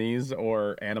Japanese,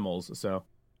 or animals. So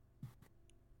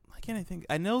I can't think.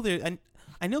 I know there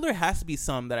has to be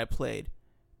some that I played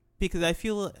because I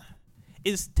feel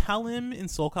is Talim in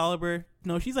Soul Calibur?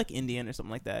 No, she's like Indian or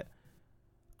something like that.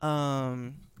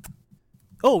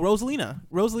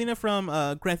 Rosalina from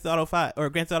Grand Theft Auto 5 or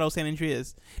Grand Theft Auto San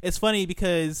Andreas. It's funny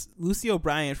because Lucy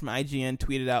O'Brien from IGN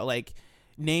tweeted out like,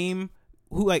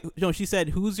 she said,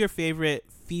 who's your favorite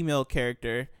female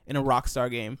character in a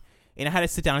Rockstar game? And I had to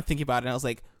sit down and think about it, and I was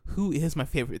like, who is my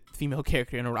favorite female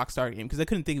character in a Rockstar game? Because I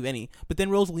couldn't think of any. But then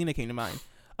Rosalina came to mind.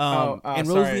 And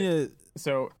sorry. Rosalina...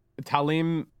 So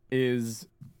Talim is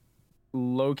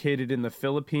located in the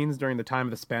Philippines during the time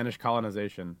of the Spanish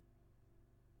colonization.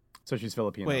 So she's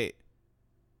Filipino. Wait.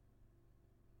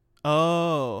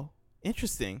 Oh,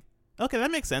 interesting. Okay,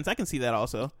 that makes sense. I can see that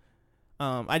also.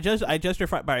 I judged her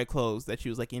by her clothes that she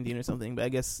was like Indian or something, but I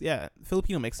guess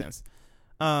Filipino makes sense.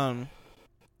 But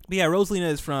yeah, Rosalina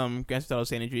is from Grand Theft Auto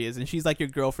San Andreas, and she's like your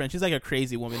girlfriend. She's like a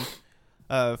crazy woman,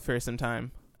 for some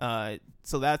time.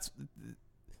 So that's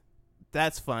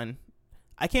fun.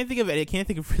 I can't think of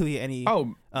really any.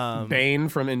 Bane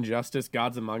from Injustice: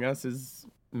 Gods Among Us is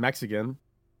Mexican.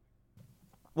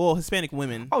 Well, Hispanic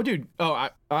women. Oh, dude.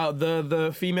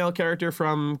 The female character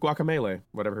from Guacamelee,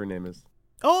 whatever her name is.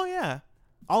 Oh yeah.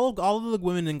 All of the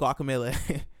women in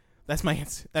Guacamelee. That's my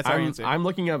answer. That's our answer. I'm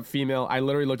looking up female. I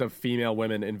literally looked up female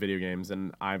women in video games,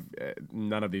 and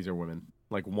none of these are women.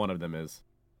 Like one of them is.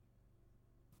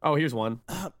 Oh, here's one.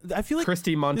 I feel like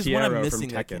Christy Montiero from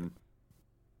Tekken.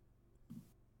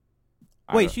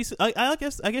 Wait, she's. I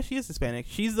guess she is Hispanic.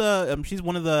 She's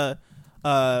one of the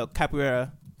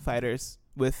capoeira fighters.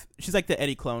 She's like the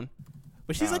Eddie clone,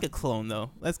 but she's like a clone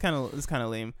though. That's kind of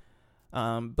lame.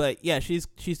 But yeah, she's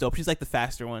dope. She's like the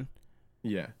faster one.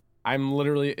 Yeah. I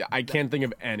can't think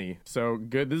of any. So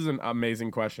good. This is an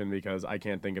amazing question because I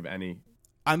can't think of any.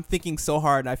 I'm thinking so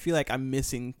hard, and I feel like I'm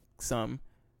missing some.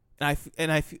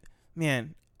 And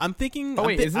man, I'm thinking. Oh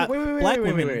wait, black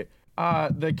women. Wait.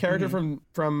 The character from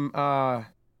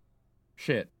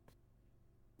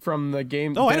the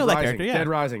game. Oh, Dead I know Rising. that character. Yeah.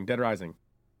 Dead Rising.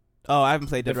 Oh, I haven't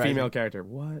played Dead Rising. The female character.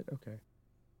 What? Okay.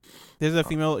 There's a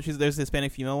female. There's a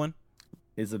Hispanic female one.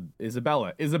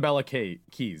 Isabella Keys. Isabella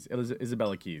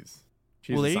Keys.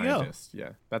 She's Well, a there you go. scientist. Yeah,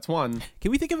 that's one.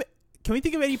 Can we think of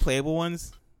any playable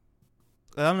ones?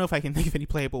 I don't know if I can think of any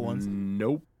playable ones.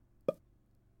 Nope.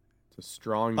 It's a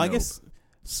strong. Well, I nope. guess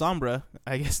Sombra.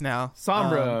 I guess now.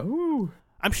 Sombra. Woo.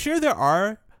 I'm sure there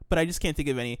are, but I just can't think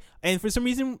of any. And for some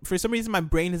reason, my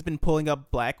brain has been pulling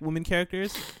up black women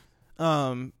characters,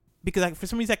 because for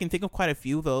some reason I can think of quite a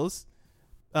few of those.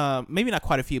 Maybe not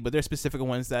quite a few, but there's specific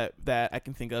ones that I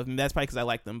can think of, and that's probably because I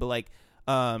like them. But like,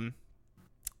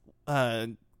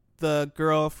 the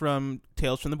girl from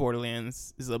Tales from the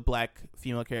Borderlands is a black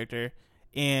female character,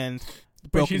 and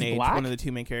Broken she's Age, black? one of the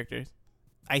two main characters.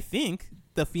 I think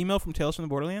the female from Tales from the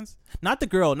Borderlands, not the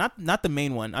girl, not the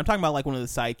main one. I'm talking about like one of the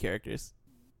side characters.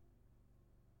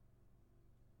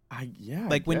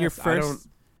 Like when you're first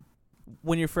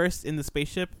in the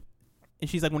spaceship, and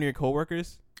she's like one of your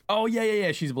coworkers. Oh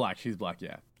yeah. She's black.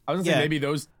 Yeah. I was gonna say Yeah. maybe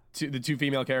the two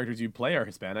female characters you play are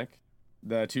Hispanic,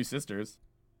 the two sisters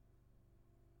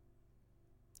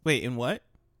Wait, in what?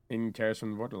 in Tales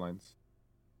from the Borderlands.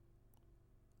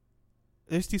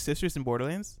 There's two sisters in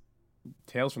Borderlands?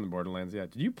 Tales from the Borderlands. Yeah.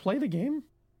 Did you play the game?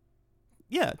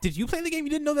 Yeah. Did you play the game?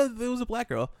 You didn't know that there was a black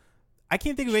girl. I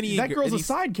can't think of any. That girl's a any,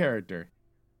 side character.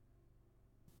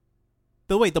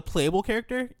 the playable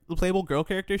character, the playable girl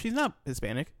character. She's not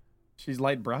Hispanic. She's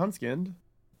light brown skinned.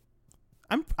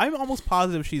 I'm almost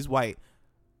positive she's white.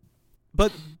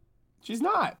 But She's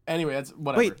not. Anyway, that's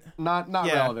whatever. Wait. Not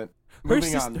Yeah. relevant.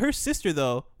 Moving on. her sister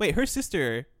though. Wait, her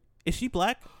sister, is she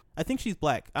black? I think she's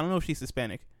black. I don't know if she's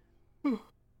Hispanic.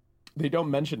 They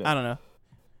don't mention it. I don't know.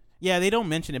 Yeah, they don't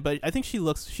mention it, but I think she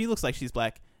looks like she's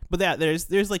black. But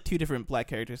there's like two different black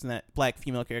characters in that, black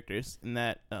female characters in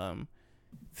that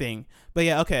thing. But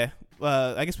yeah, okay.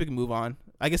 I guess we can move on.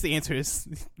 I guess the answer is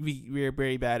we're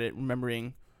very bad at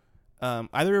remembering.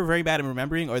 Either we're very bad at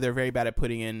remembering, or they're very bad at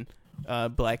putting in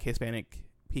black Hispanic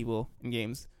people in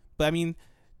games. But I mean,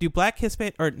 do black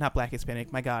Hispanic, or not black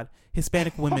Hispanic? My God,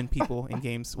 Hispanic women people in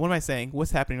games. What am I saying?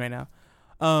 What's happening right now?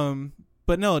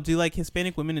 But no, do like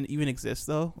Hispanic women even exist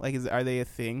though? Like, are they a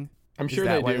thing? I'm Is sure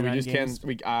that they why do. they're We not just in games?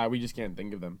 can't. We just can't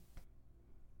think of them.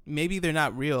 Maybe they're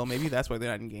not real. Maybe that's why they're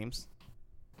not in games.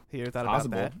 Have you ever thought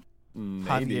Possible. about that?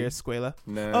 Maybe. Javier Escuela.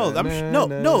 Na, Oh, I'm na,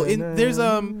 no. na, There's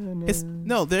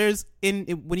na. there's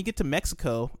when you get to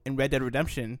Mexico in Red Dead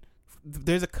Redemption,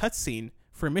 there's a cutscene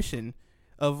for a mission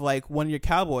of like one of your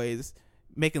cowboys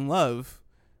making love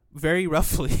very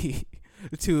roughly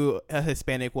to a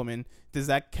Hispanic woman. Does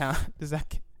that count?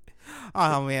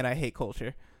 Oh man, I hate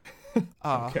culture.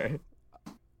 Okay.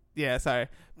 Yeah, sorry.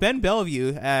 Ben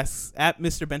Bellevue asks at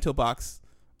Mr. Bento Box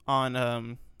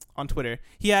on Twitter.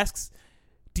 He asks,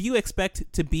 do you expect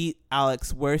to beat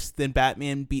Alex worse than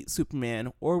Batman beat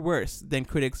Superman, or worse than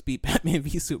critics beat Batman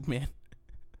v Superman?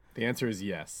 The answer is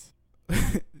yes.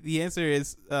 The answer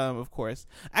is, of course.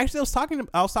 Actually,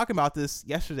 I was talking about this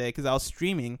yesterday because I was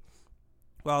streaming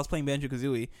while I was playing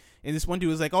Banjo-Kazooie, and this one dude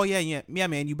was like, "Oh yeah,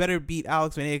 man, you better beat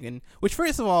Alex Van Aken." Which,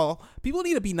 first of all, people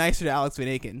need to be nicer to Alex Van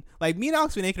Aken. Like, me and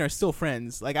Alex Van Aken are still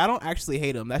friends. Like, I don't actually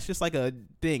hate him. That's just like a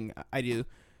thing I do,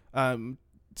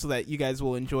 so that you guys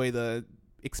will enjoy the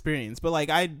experience. But like,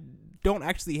 I don't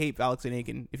actually hate Alex Van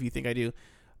Aken, if you think I do.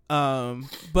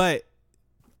 But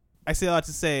I say a lot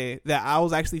to say that I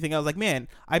was like, man,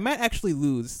 I might actually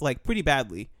lose like pretty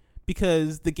badly,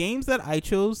 because the games that I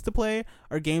chose to play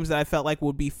are games that I felt like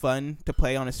would be fun to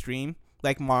play on a stream,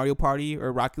 like Mario Party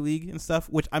or Rocket League and stuff,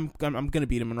 which I'm gonna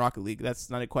beat him in Rocket League. That's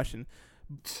not a question.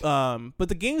 But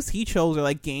the games he chose are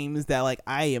like games that like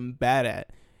I am bad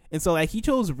at. And so like he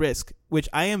chose Risk, which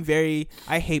I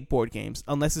hate board games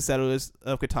unless it's Settlers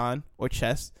of Catan or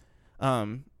chess.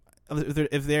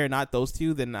 If they're not those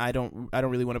two, then I don't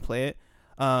really want to play it.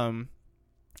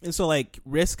 And so like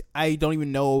Risk, I don't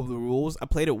even know the rules. I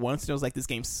played it once and I was like, this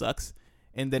game sucks,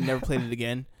 and then never played it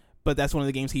again. But that's one of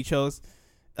the games he chose.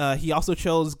 He also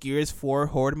chose Gears 4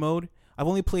 Horde mode. I've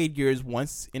only played Gears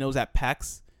once, and it was at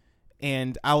PAX,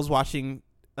 and I was watching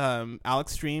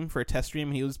Alex stream for a test stream,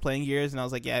 and he was playing Gears, and I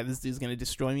was like, yeah, this dude's gonna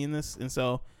destroy me in this. And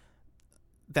so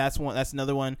that's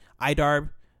another one. iDarb,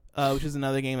 which is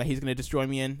another game that he's gonna destroy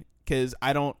me in, because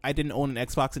I didn't own an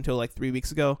Xbox until like 4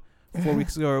 weeks ago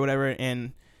or whatever.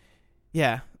 And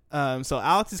yeah, so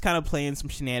Alex is kind of playing some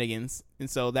shenanigans, and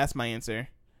so that's my answer.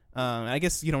 I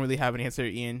guess you don't really have an answer,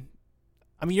 Ian.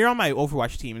 I mean, you're on my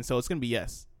Overwatch team, and so it's gonna be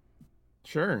yes.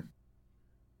 Sure.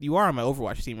 You are on my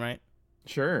Overwatch team, right?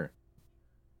 Sure.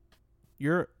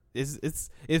 Is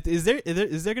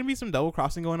there gonna be some double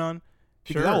crossing going on?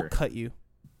 Because I will Sure. cut you.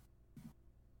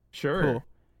 Sure. Cool.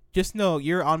 just know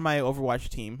you're on my Overwatch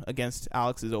team against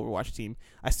Alex's Overwatch team.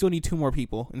 I still need 2 more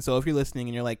people. And so if you're listening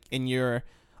and you're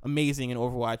amazing in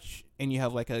Overwatch and you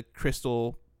have like a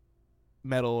crystal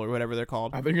metal or whatever they're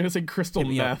called. I think you're going to say crystal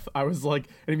meth. I was like,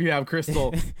 and if you have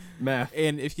crystal meth.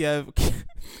 And if you have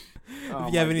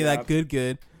any of that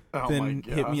good, then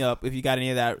hit me up. If you got any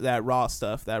of that raw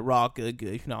stuff, that raw good,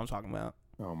 you know what I'm talking about.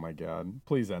 Oh my God.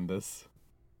 Please end this.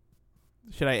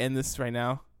 Should I end this right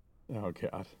now? Oh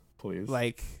God, please.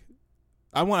 Like,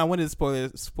 I wanted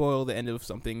to spoil the end of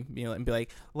something, you know, and be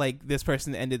like this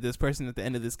person ended this person at the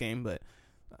end of this game, but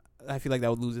I feel like that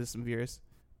would lose us some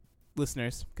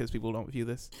listeners, because people don't view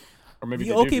this. Or maybe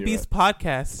the OK Beast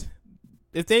podcast.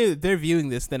 If they're viewing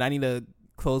this, then I need to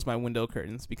close my window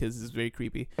curtains because it's very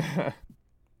creepy.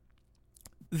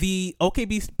 The OK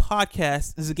Beast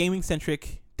podcast is a gaming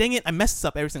centric. Dang it, I mess this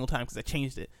up every single time because I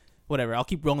changed it. Whatever, I'll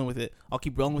keep rolling with it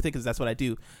because that's what I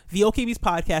do. The OK Beast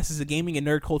podcast is a gaming and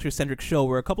nerd culture centric show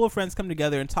where a couple of friends come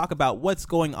together and talk about what's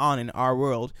going on in our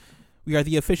world. We are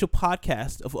the official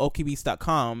podcast of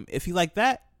okbeast.com. If you like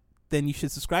that, then you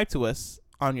should subscribe to us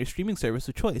on your streaming service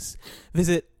of choice.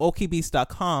 Visit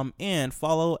okbeast.com and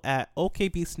follow at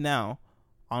okbeastnow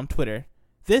on Twitter.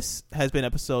 This has been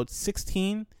episode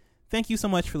 16. Thank you so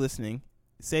much for listening.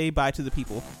 Say bye to the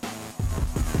people.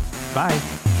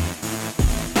 Bye.